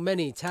how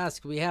many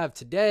tasks we have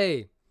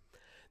today.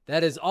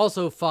 That is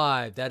also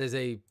 5. That is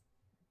a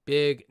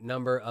big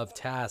number of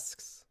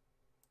tasks.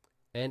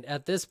 And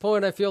at this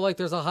point, I feel like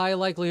there's a high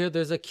likelihood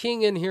there's a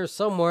king in here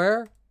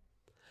somewhere.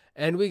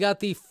 And we got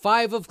the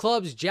 5 of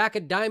clubs, Jack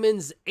of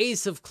diamonds,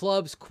 Ace of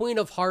clubs, Queen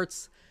of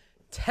hearts,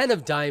 10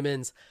 of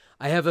diamonds.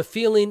 I have a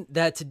feeling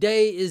that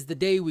today is the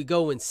day we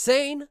go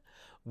insane.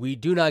 We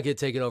do not get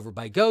taken over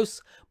by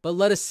ghosts, but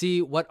let us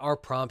see what our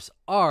prompts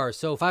are.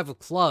 So 5 of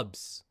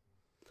clubs.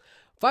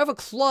 5 of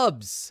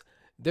clubs.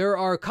 There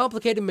are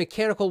complicated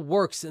mechanical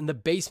works in the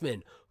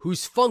basement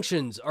whose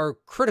functions are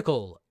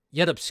critical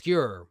yet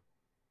obscure.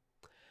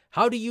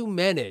 How do you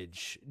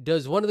manage?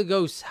 Does one of the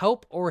ghosts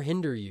help or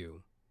hinder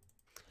you?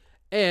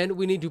 And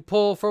we need to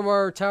pull from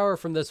our tower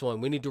from this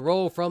one. We need to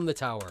roll from the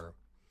tower.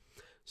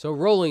 So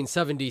rolling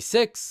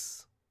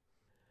 76.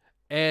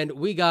 And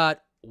we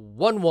got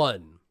 1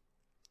 1.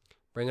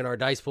 Bringing our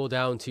dice pool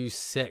down to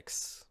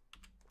 6.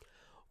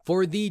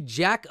 For the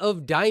Jack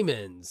of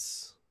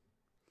diamonds,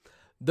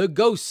 the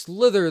ghosts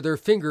slither their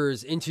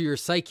fingers into your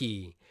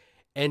psyche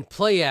and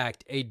play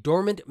act a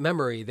dormant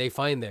memory they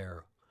find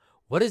there.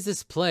 What is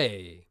this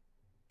play?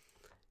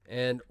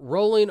 And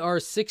rolling our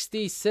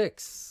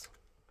 66.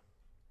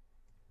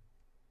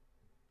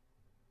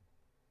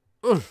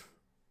 3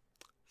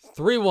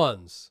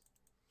 1s.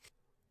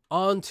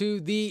 On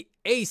to the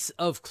Ace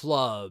of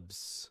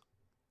clubs.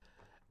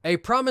 A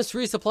promised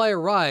resupply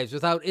arrives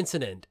without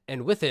incident,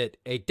 and with it,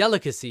 a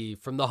delicacy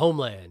from the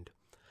homeland.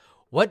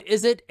 What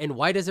is it, and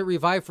why does it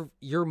revive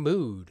your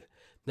mood?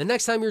 The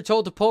next time you're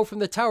told to pull from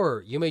the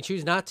tower, you may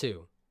choose not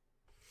to.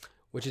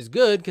 Which is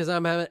good, because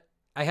I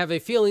have a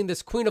feeling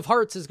this Queen of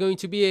Hearts is going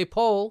to be a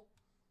pull.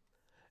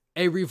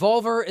 A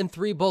revolver and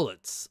 3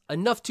 bullets,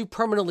 enough to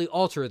permanently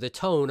alter the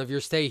tone of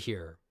your stay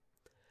here.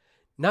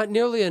 Not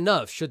nearly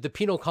enough should the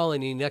penal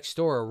colony next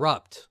door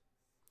erupt.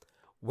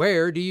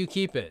 Where do you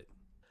keep it?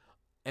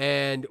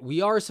 And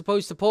we are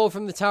supposed to pull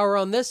from the tower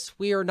on this.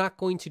 We are not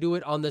going to do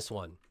it on this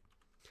one.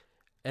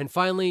 And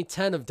finally,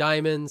 10 of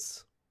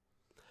diamonds.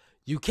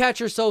 You catch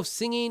yourself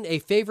singing a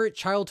favorite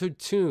childhood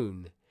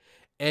tune.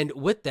 And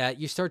with that,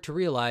 you start to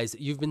realize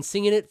you've been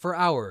singing it for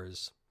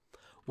hours.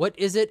 What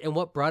is it and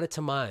what brought it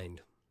to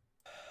mind?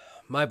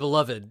 My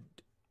beloved,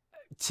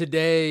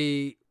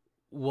 today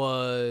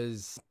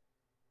was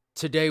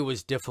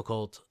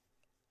difficult.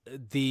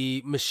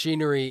 The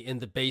machinery in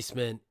the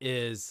basement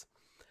is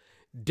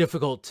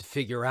difficult to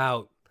figure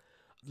out.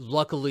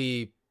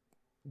 Luckily,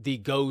 the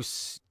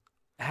ghosts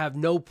have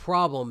no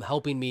problem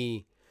helping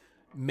me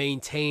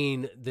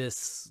maintain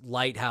this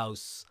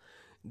lighthouse.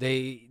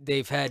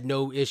 They've had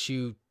no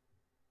issue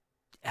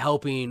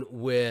helping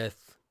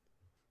with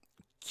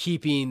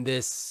keeping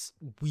this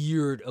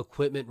weird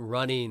equipment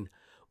running,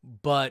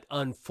 but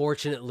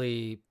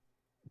unfortunately,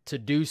 to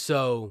do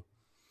so,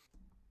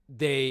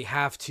 they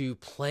have to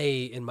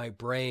play in my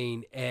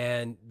brain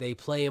and they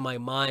play in my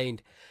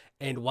mind.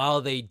 And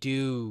while they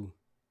do,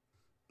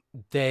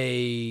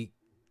 they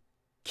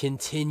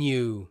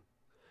continue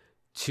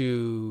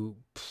to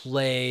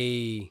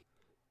play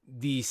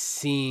these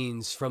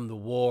scenes from the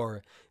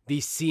war,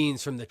 these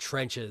scenes from the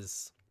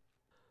trenches.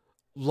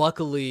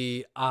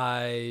 Luckily,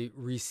 I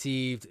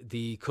received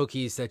the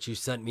cookies that you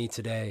sent me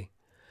today,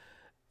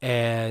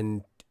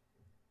 and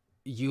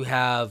you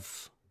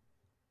have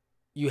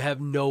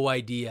no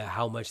idea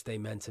how much they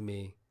meant to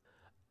me.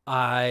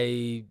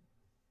 I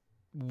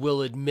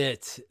will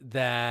admit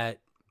that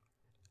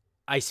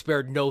I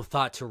spared no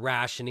thought to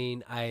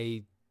rationing.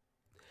 I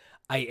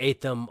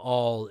ate them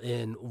all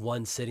in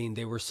one sitting.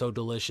 They were so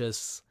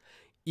delicious.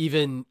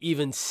 Even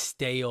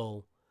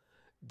stale,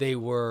 they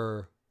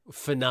were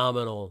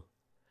phenomenal.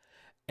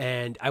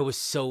 And I was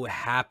so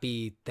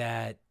happy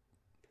that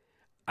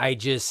I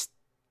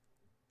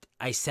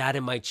sat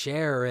in my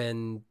chair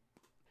and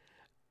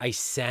I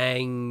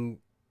sang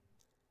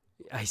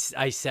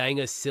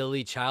a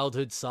silly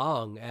childhood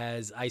song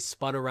as I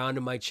spun around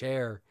in my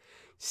chair,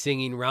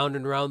 singing Round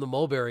and Round the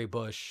Mulberry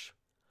Bush.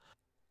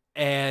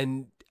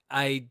 And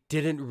I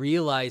didn't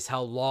realize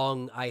how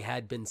long I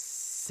had been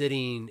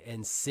sitting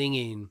and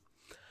singing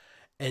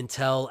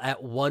until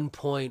at one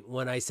point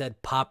when I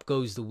said, "Pop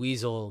goes the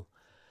weasel,"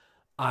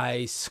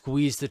 I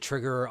squeezed the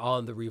trigger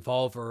on the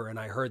revolver and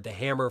I heard the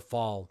hammer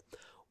fall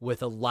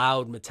with a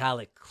loud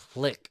metallic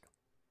click.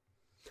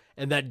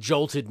 And that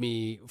jolted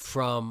me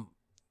from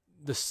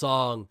the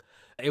song.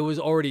 It was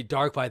already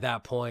dark by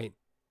that point,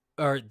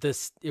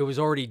 it was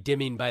already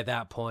dimming by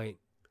that point.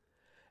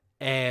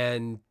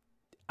 And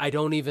I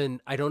don't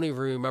even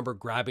remember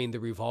grabbing the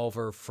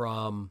revolver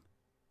from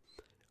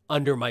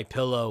under my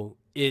pillow.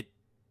 It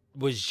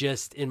was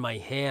just in my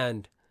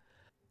hand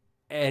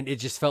and it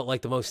just felt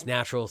like the most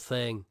natural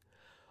thing.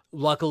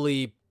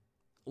 Luckily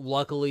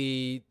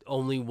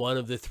only one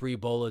of the 3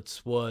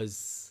 bullets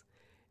was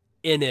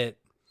in it,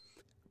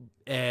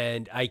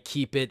 and I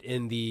keep it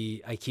in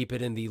the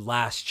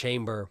last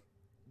chamber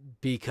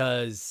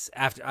because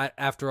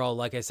after all,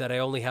 like I said, I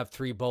only have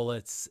 3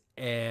 bullets,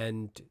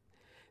 and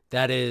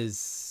that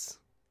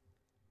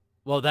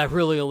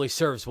really only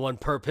serves one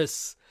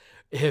purpose.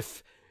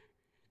 If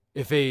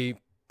a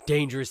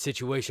dangerous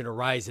situation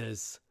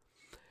arises,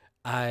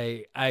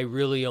 I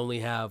really only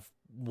have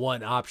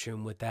one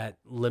option with that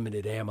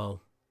limited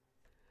ammo.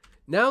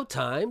 Now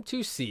time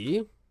to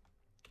see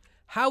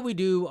how we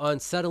do on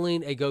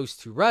settling a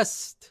ghost to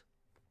rest.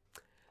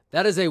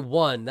 That is a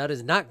 1. That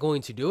is not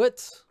going to do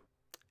it.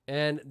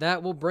 And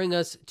that will bring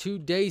us to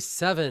day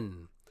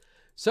 7.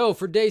 So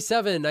for day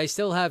 7, I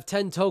still have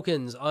 10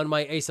 tokens on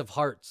my Ace of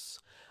Hearts.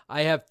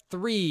 I have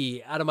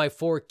 3 out of my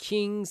 4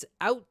 kings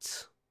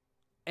out.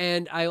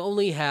 And I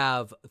only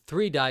have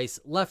 3 dice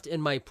left in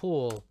my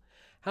pool.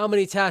 How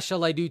many tasks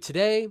shall I do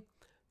today?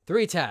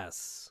 3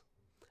 tasks.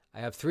 I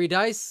have 3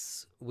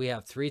 dice. We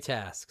have 3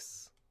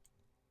 tasks.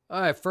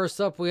 All right, first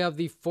up, we have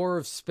the 4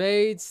 of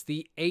spades,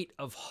 the 8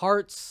 of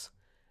hearts,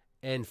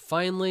 and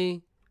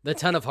finally, the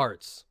 10 of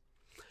hearts.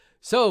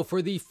 So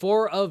for the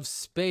 4 of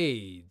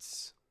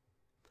spades,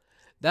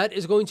 that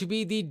is going to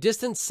be the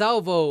distant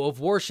salvo of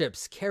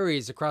warships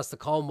carries across the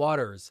calm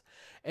waters,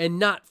 and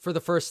not for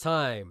the first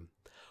time.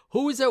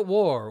 Who is at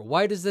war?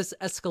 Why does this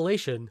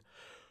escalation?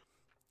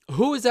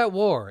 Who is at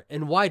war,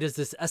 and why does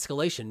this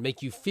escalation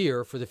make you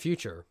fear for the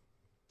future?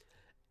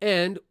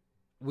 And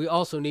we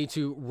also need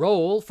to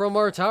roll from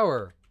our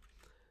tower.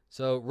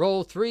 So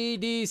roll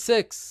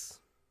 3d6.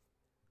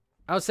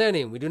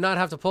 Outstanding. We do not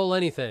have to pull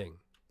anything.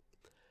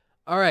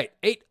 All right,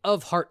 8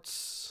 of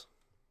hearts.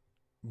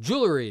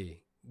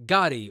 Jewelry,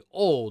 gaudy,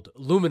 old,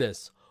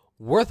 luminous,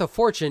 worth a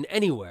fortune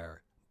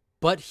anywhere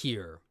but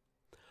here.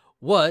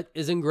 What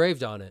is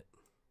engraved on it?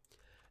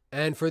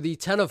 And for the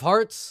 10 of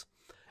hearts,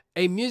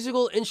 a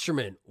musical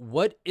instrument.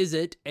 What is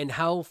it and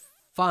how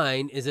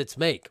fine is its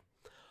make?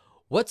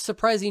 What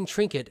surprising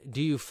trinket do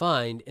you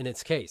find in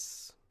its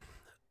case?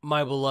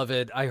 My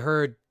beloved, I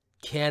heard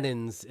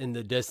cannons in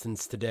the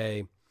distance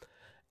today,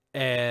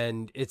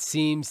 and it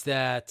seems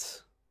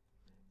that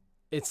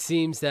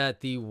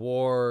the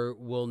war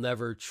will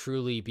never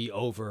truly be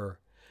over.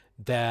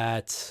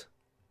 that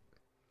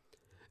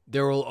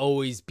there will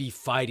always be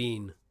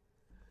fighting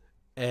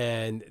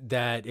and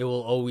that it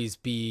will always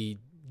be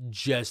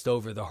just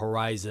over the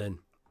horizon.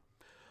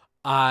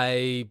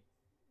 I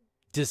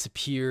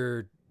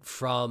disappeared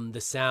from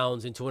the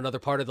sounds into another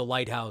part of the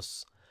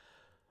lighthouse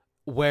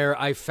where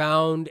I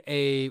found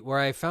a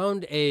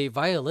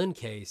violin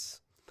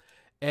case,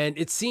 and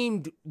it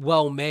seemed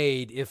well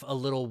made, if a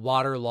little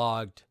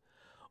waterlogged,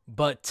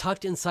 but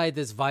tucked inside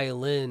this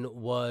violin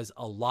was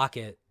a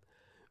locket,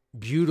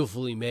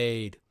 beautifully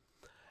made,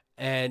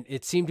 and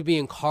it seemed to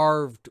be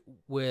carved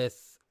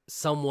with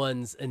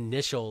someone's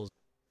initials.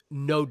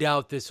 No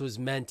doubt this was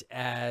meant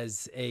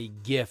as a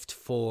gift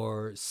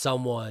for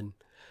someone,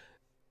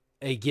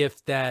 a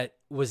gift that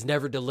was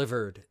never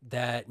delivered,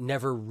 that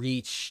never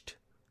reached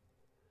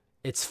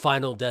its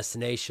final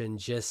destination,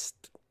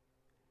 just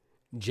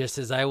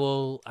as I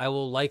will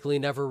likely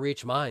never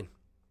reach mine.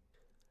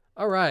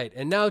 All right,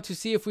 and now to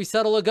see if we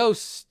settle a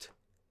ghost.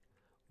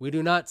 We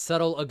do not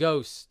settle a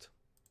ghost.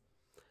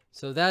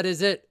 So that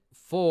is it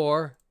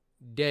for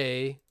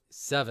day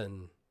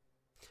 7.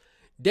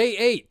 Day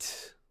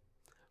 8.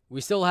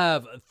 We still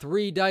have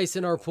 3 dice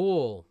in our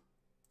pool.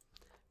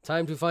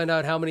 Time to find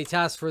out how many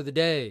tasks for the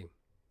day.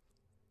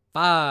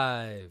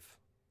 5.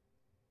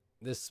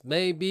 This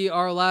may be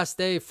our last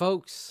day,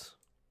 folks.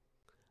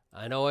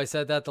 I know I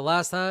said that the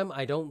last time.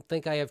 I don't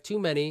think I have too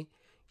many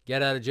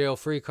get out of jail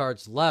free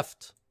cards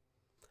left.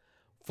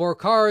 For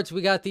cards,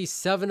 we got the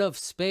 7 of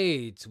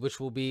spades, which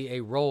will be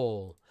a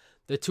roll.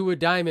 The 2 of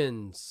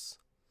diamonds.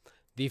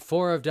 The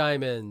 4 of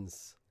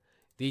diamonds.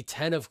 The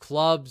 10 of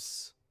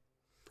clubs.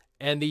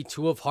 And the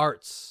 2 of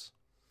hearts.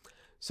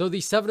 So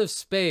the 7 of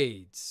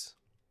spades.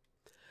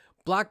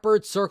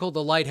 Blackbirds circle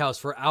the lighthouse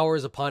for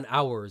hours upon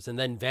hours and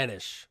then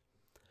vanish.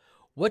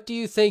 What do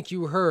you think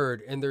you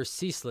heard in their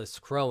ceaseless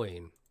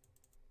crowing?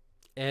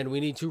 And we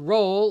need to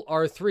roll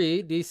our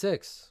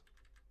 3d6.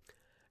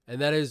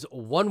 And that is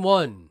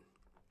 1-1.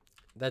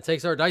 That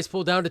takes our dice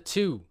pool down to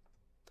 2.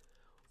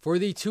 For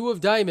the 2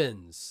 of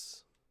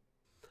diamonds.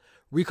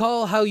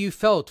 Recall how you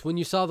felt when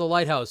you saw the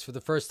lighthouse for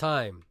the first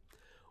time.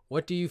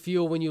 What do you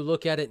feel when you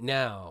look at it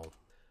now?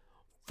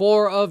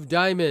 4 of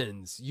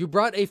diamonds. You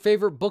brought a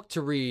favorite book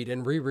to read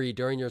and reread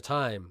during your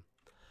time.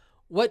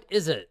 What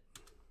is it?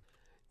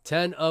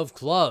 10 of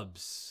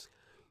clubs.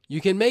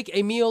 You can make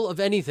a meal of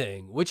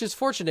anything, which is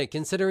fortunate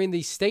considering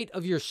the state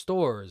of your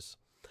stores.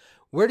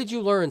 Where did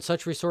you learn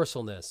such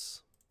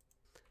resourcefulness?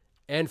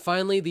 And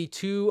finally, the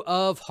 2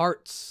 of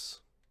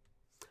hearts.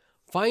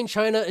 Fine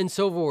china and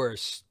silverware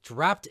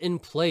strapped in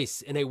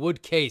place in a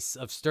wood case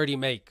of sturdy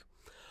make.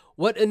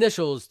 What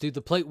initials do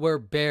the plateware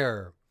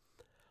bear?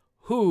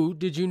 Who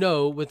did you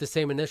know with the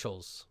same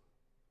initials?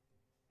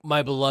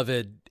 My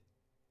beloved,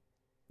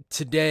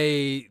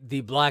 today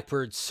the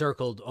blackbirds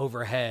circled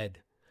overhead,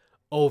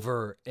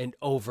 over and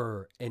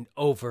over and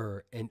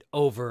over and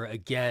over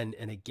again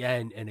and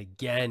again and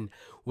again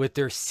with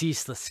their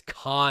ceaseless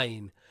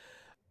cawing.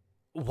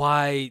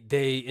 Why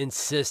they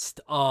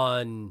insist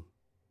on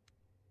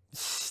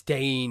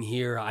staying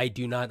here, I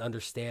do not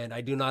understand.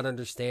 I do not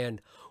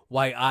understand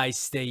why I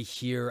stay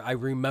here. I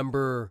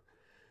remember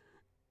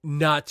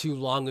not too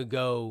long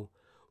ago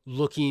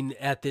looking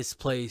at this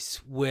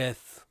place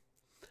with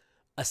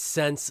a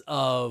sense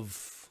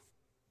of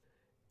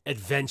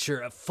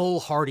adventure, a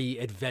foolhardy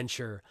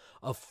adventure,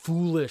 a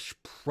foolish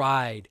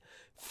pride,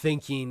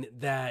 thinking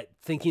that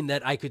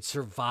I could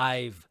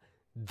survive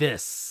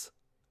this.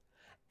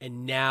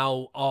 And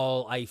now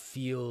all I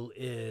feel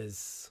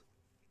is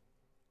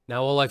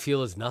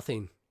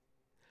nothing.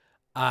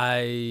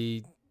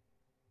 I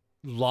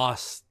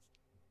lost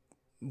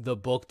the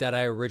book that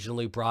I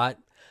originally brought.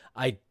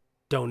 I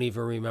don't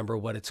even remember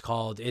what it's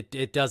called.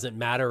 It doesn't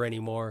matter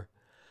anymore.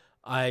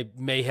 I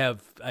may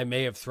have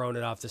thrown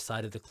it off the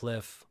side of the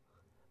cliff.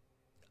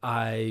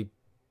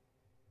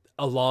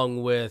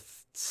 Along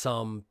with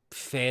some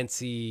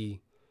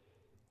fancy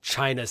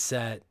china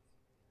set,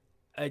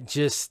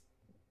 just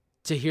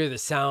to hear the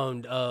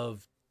sound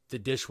of the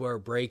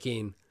dishware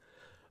breaking,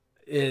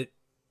 it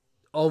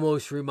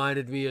almost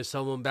reminded me of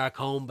someone back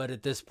home. But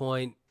at this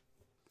point,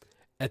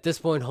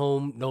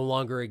 home no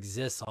longer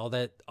exists. All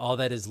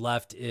that is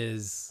left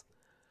is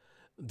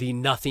the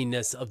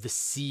nothingness of the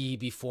sea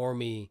before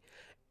me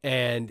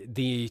and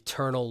the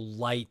eternal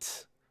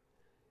light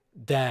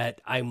that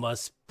I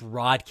must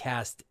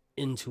broadcast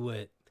into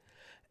it.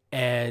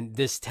 And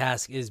this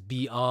task is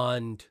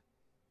beyond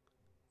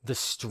the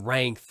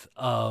strength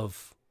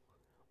of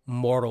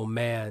mortal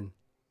man.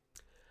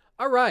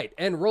 All right,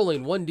 and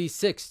rolling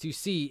 1d6 to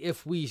see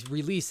if we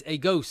release a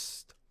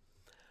ghost.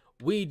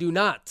 We do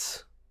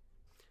not.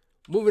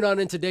 Moving on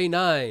into day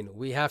 9.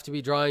 We have to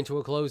be drawing to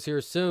a close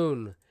here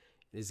soon.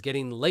 It is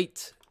getting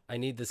late. I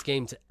need this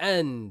game to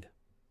end.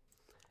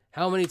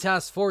 How many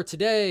tasks for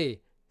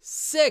today?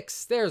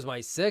 6. There's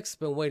my 6.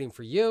 Been waiting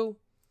for you.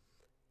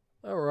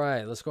 All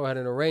right, let's go ahead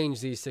and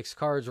arrange these 6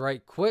 cards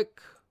right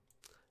quick.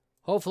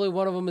 Hopefully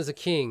one of them is a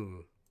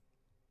king.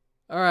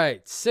 All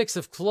right, 6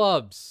 of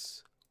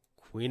clubs.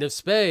 Queen of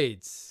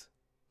spades.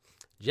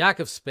 Jack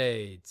of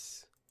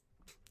spades.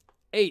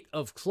 8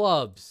 of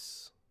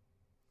clubs,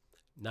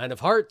 9 of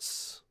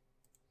hearts,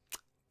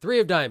 3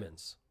 of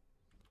diamonds.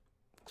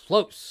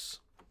 Close.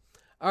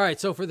 All right,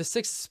 so for the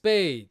 6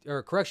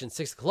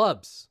 6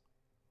 clubs,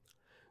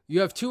 you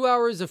have 2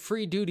 hours of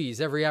free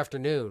duties every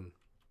afternoon.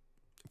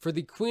 For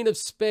the Queen of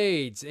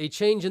Spades, a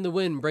change in the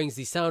wind brings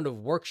the sound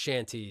of work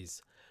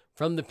shanties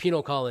from the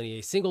penal colony.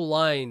 A single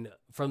line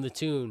from the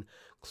tune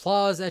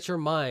claws at your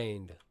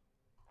mind.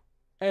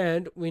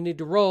 And we need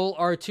to roll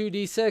our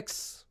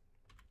 2d6.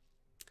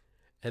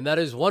 And that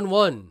is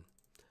 1-1.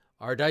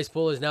 Our dice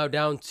pool is now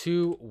down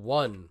to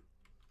 1.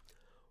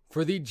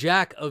 For the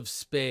Jack of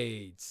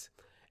Spades,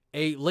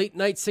 a late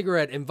night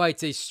cigarette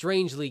invites a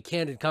strangely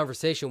candid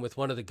conversation with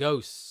one of the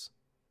ghosts.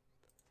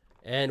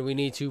 And we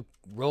need to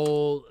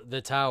roll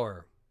the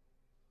tower.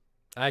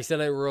 I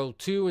accidentally rolled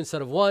 2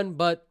 instead of 1,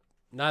 but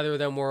neither of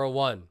them were a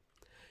 1.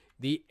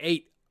 The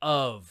 8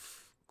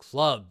 of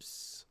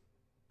clubs.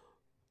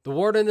 The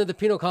warden of the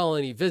penal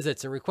colony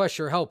visits and requests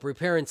your help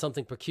repairing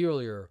something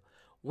peculiar.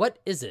 What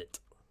is it?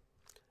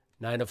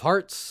 9 of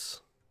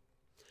hearts.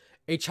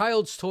 A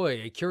child's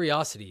toy, a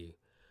curiosity.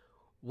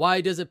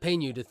 Why does it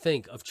pain you to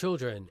think of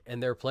children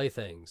and their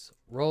playthings?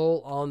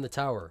 Roll on the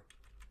tower.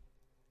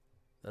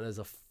 That is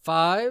a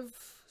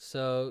 5,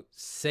 so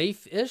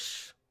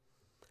safe-ish.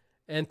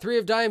 And 3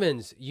 of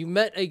diamonds. You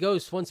met a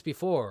ghost once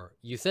before,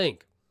 you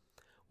think.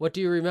 What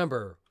do you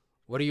remember?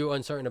 What are you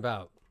uncertain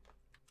about?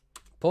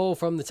 Pull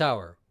from the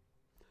tower.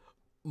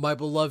 My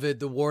beloved,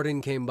 the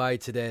warden came by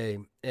today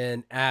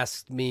and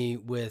asked me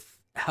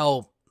with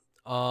help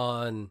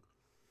on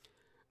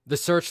the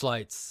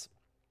searchlights.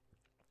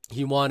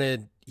 He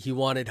wanted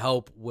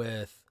help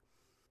with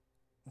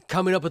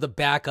coming up with a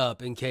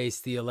backup in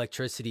case the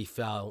electricity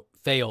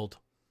failed,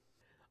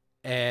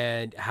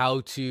 and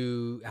how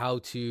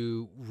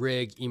to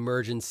rig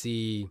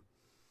emergency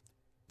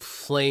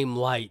flame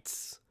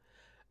lights.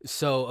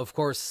 So of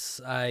course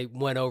I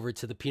went over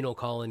to the penal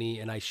colony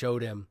and I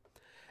showed him.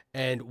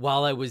 And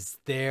while I was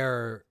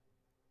there,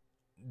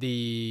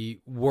 the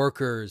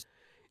workers,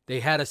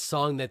 they had a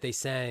song that they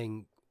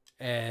sang,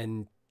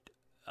 and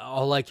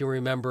all I can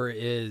remember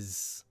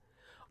is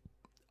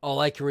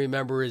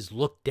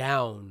look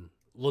down,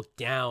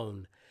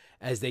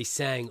 as they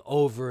sang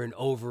over and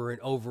over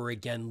and over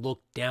again,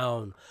 look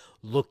down.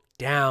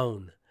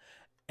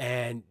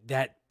 And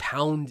that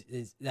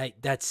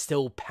that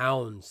still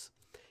pounds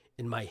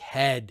in my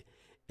head,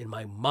 in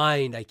my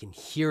mind. I can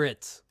hear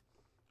it.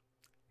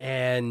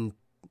 And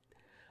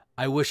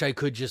I wish I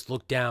could just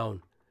look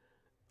down,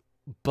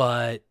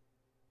 but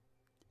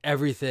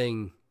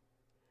everything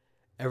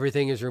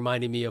is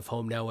reminding me of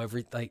home now.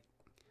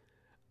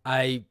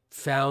 I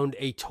found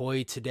a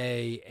toy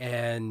today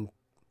and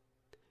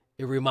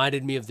it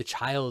reminded me of the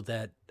child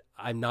that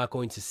I'm not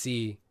going to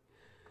see,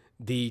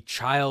 the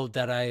child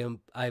that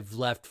I've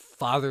left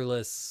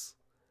fatherless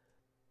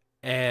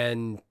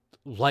and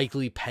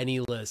likely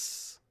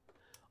penniless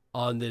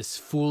on this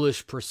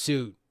foolish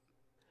pursuit.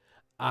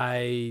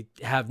 I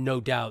have no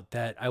doubt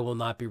that I will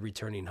not be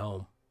returning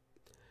home.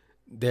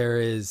 There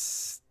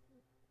is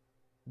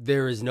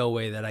no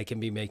way that I can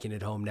be making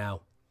it home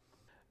now.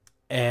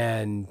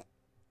 And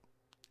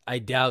I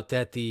doubt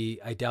that the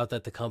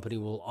company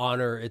will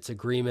honor its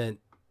agreement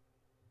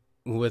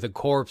with a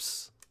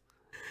corpse.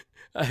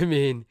 I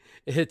mean,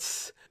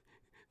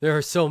 there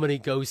are so many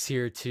ghosts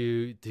here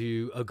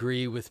to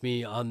agree with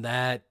me on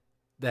that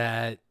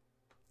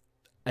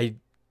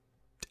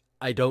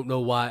I don't know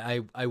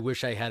why. I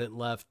wish I hadn't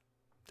left.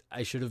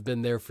 I should have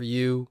been there for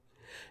you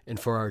and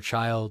for our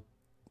child.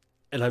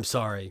 And I'm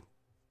sorry.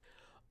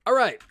 All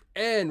right.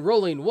 And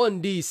rolling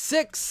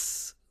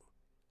 1d6.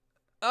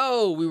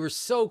 Oh, we were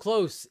so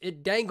close.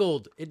 It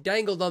dangled. It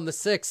dangled on the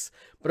 6,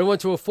 but it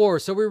went to a 4.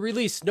 So we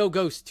released no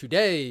ghost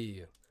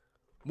today.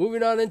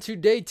 Moving on into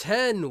day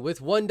 10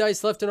 with 1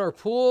 dice left in our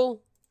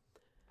pool.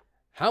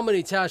 How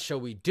many tasks shall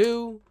we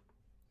do?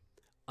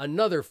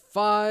 Another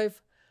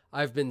 5.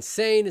 I've been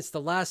saying it's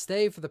the last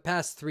day for the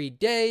past 3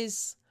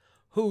 days.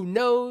 Who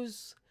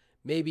knows?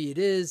 Maybe it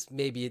is,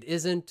 maybe it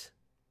isn't.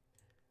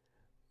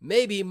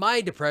 Maybe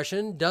my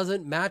depression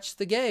doesn't match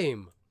the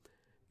game.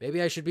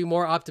 Maybe I should be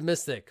more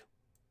optimistic.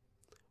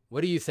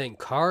 What do you think,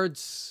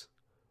 cards?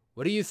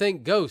 What do you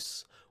think,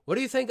 ghosts? What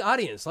do you think,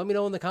 audience? Let me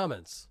know in the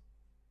comments.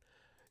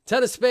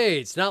 10 of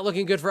spades, not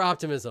looking good for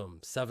optimism.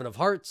 7 of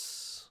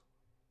hearts.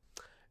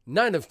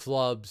 9 of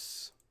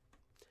clubs.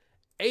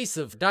 Ace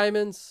of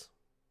diamonds.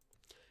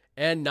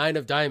 And 9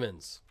 of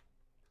diamonds.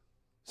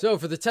 So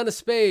for the 10 of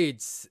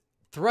spades,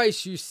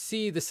 thrice you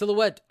see the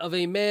silhouette of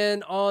a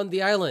man on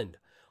the island,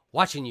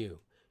 watching you.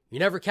 You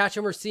never catch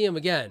him or see him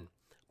again,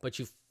 but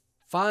you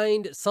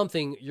find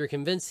something you're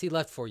convinced he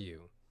left for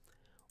you.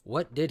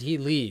 What did he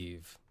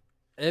leave?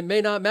 It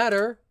may not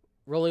matter.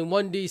 Rolling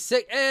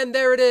 1d6, and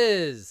there it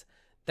is.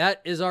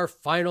 That is our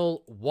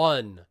final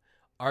 1.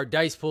 Our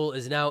dice pool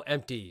is now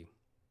empty.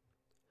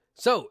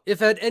 So,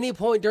 if at any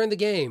point during the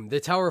game the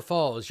tower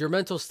falls, your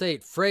mental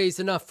state frays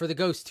enough for the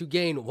ghosts to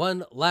gain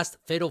one last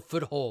fatal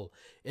foothold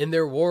in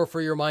their war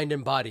for your mind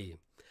and body.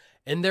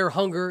 In their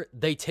hunger,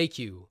 they take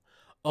you.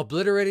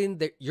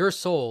 obliterating your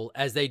soul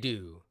as they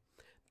do.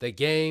 The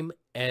game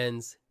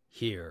ends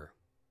here.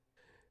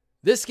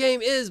 This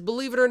game is,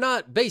 believe it or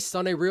not, based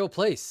on a real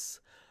place.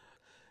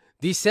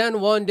 The San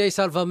Juan de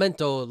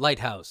Salvamento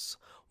Lighthouse,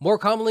 more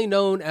commonly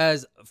known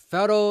as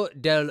Faro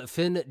del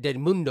Fin del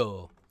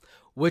Mundo,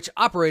 which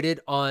operated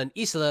on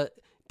Isla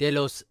de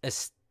los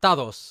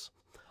Estados,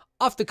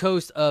 off the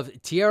coast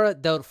of Tierra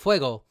del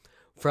Fuego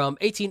from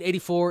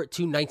 1884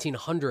 to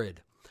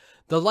 1900.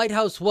 The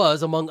lighthouse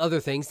was, among other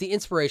things, the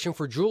inspiration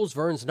for Jules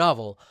Verne's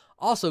novel,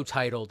 also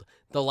titled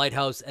The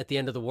Lighthouse at the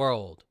End of the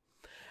World.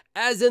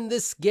 As in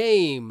this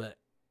game,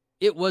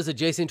 it was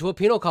adjacent to a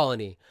penal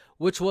colony,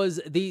 which was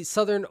the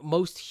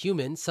southernmost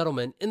human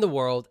settlement in the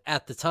world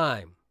at the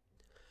time.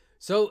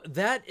 So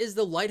that is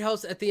The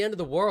Lighthouse at the End of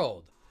the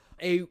World.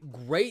 A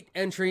great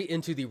entry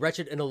into the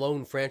Wretched and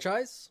Alone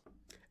franchise.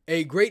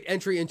 A great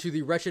entry into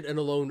the Wretched and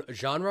Alone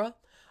genre.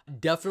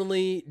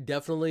 Definitely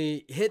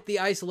hit the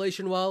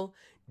isolation well.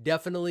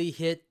 Definitely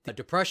hit the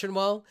depression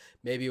well.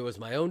 Maybe it was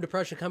my own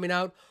depression coming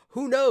out.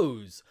 Who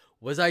knows?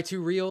 Was I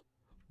too real?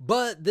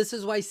 But this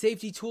is why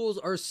safety tools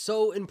are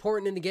so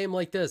important in a game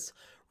like this.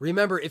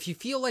 Remember, if you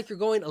feel like you're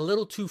going a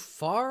little too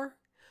far,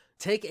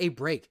 take a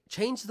break.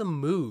 Change the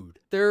mood.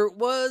 There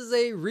was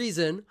a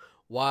reason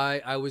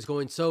why I was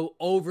going so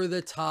over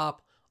the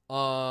top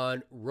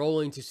on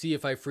rolling to see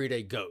if I freed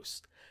a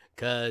ghost.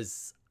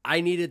 Because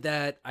I needed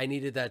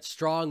that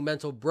strong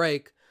mental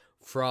break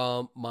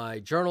from my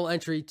journal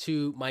entry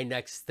to my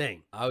next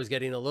thing. I was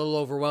getting a little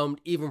overwhelmed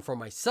even for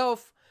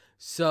myself.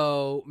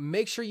 So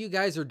make sure you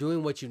guys are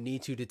doing what you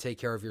need to take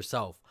care of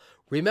yourself.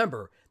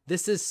 Remember,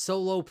 this is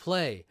solo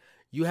play.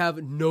 You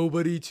have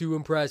nobody to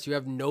impress. You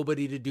have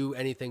nobody to do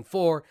anything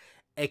for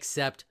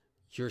except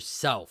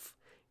yourself.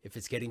 If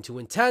it's getting too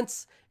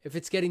intense, if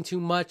it's getting too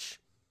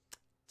much,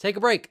 take a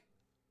break.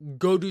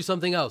 Go do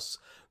something else.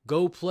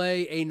 Go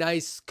play a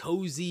nice,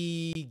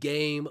 cozy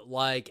game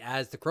like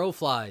As the Crow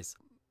Flies,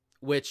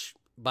 which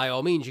by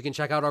all means you can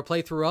check out our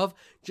playthrough of.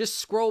 Just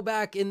scroll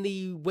back in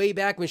the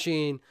Wayback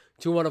Machine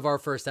to one of our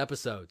first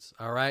episodes,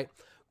 all right?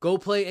 Go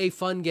play a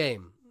fun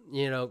game.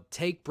 You know,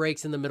 take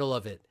breaks in the middle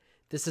of it.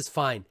 This is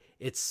fine.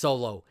 It's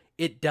solo.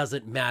 It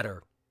doesn't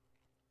matter.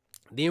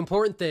 The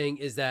important thing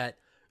is that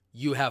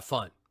you have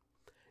fun.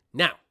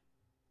 Now,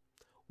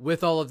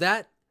 with all of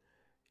that,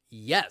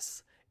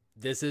 yes,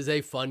 this is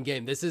a fun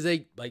game. This is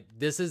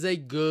a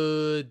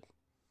good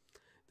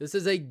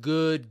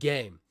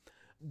game.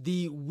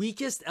 The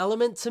weakest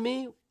element to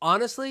me,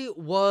 honestly,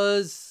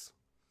 was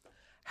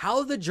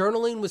how the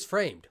journaling was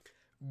framed.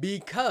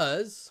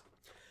 Because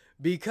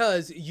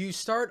you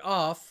start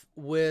off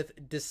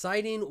with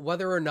deciding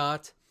whether or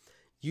not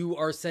you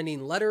are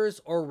sending letters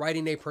or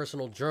writing a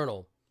personal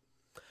journal.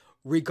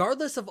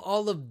 Regardless of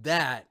all of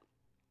that,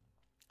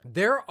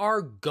 there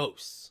are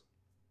ghosts.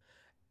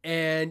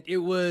 And it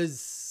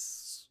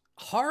was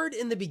hard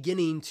in the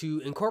beginning to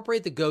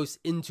incorporate the ghosts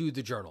into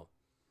the journal.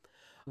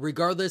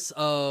 Regardless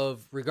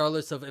of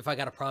if I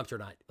got a prompt or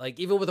not. Like,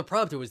 even with a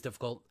prompt, it was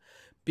difficult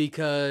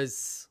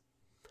because,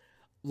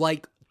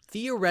 like,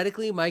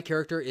 theoretically, my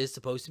character is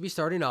supposed to be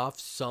starting off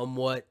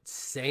somewhat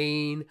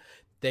sane.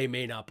 They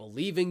may not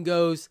believe in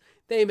ghosts.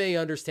 They may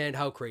understand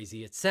how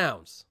crazy it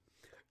sounds.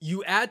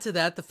 You add to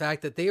that the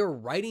fact that they are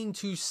writing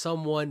to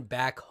someone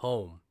back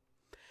home.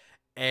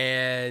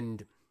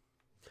 And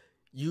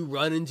you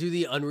run into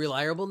the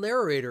unreliable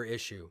narrator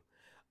issue.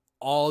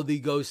 All the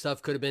ghost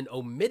stuff could have been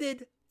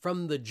omitted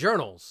from the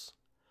journals,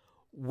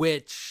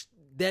 which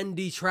then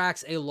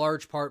detracts a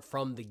large part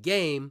from the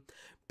game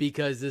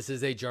because this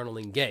is a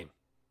journaling game.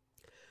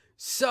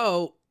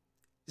 So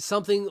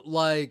something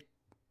like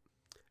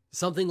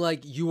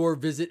your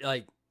visit,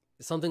 like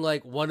something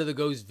like one of the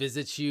ghosts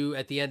visits you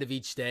at the end of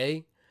each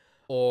day,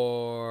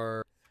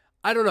 or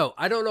I don't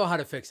know how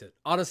to fix it.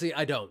 Honestly,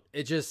 I don't.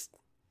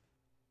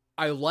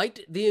 I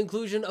liked the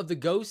inclusion of the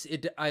ghosts.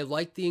 I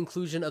liked the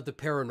inclusion of the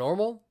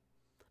paranormal.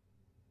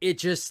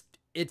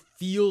 It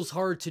feels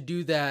hard to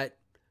do that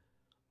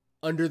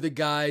under the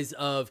guise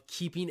of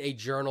keeping a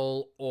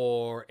journal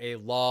or a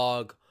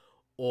log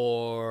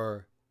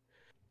or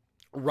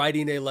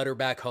writing a letter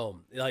back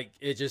home. Like,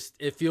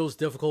 it feels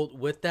difficult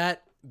with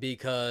that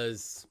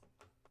because,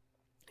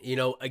 you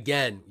know,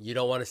 again, you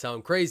don't want to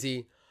sound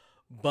crazy,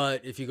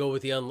 but if you go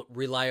with the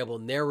unreliable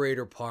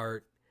narrator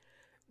part,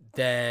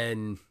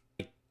 then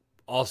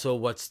also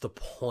what's the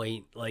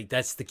point? Like,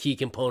 that's the key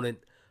component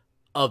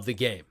of the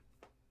game.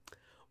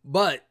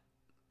 But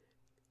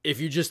if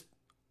you just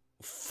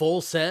full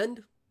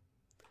send,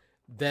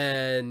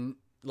 then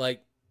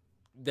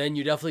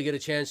you definitely get a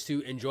chance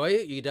to enjoy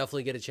it. You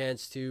definitely get a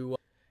chance to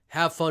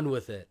have fun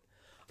with it.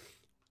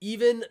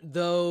 Even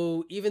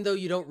though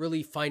you don't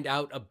really find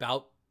out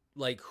about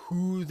like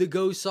who the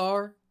ghosts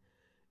are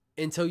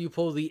until you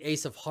pull the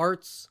Ace of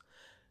Hearts,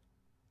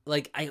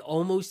 like, I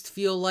almost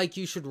feel like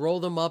you should roll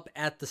them up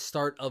at the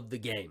start of the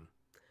game.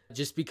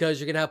 Just because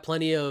you're going to have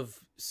plenty of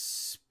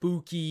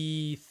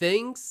spooky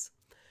things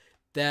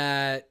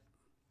that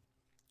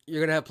you're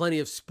going to have plenty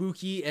of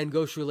spooky and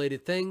ghost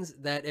related things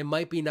that it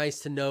might be nice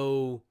to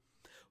know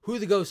who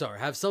the ghosts are,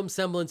 have some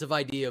semblance of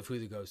idea of who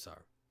the ghosts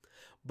are.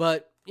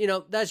 But, you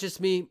know, that's just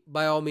me.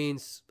 By all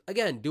means,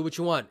 again, do what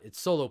you want. It's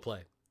solo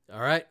play. All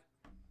right?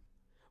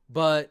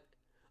 But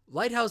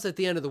Lighthouse at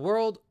the End of the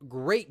World,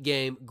 great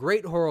game,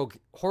 great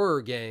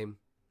horror game.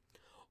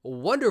 A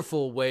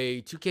wonderful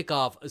way to kick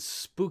off a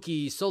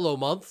spooky solo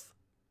month.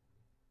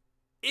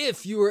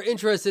 If you are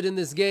interested in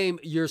this game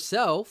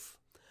yourself,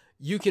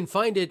 you can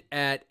find it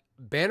at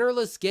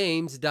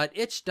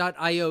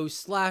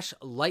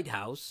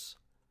bannerlessgames.itch.io/lighthouse.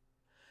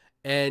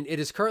 And it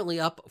is currently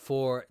up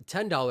for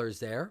 $10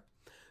 there.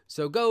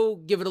 So go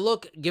give it a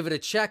look, give it a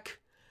check.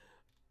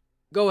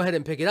 Go ahead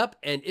and pick it up.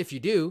 And if you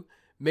do,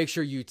 make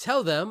sure you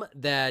tell them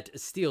that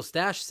Steel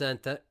Stash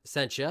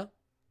sent you.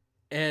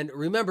 And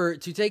remember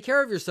to take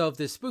care of yourself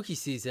this spooky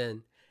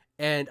season.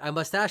 And I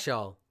must ask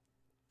y'all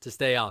to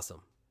stay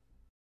awesome.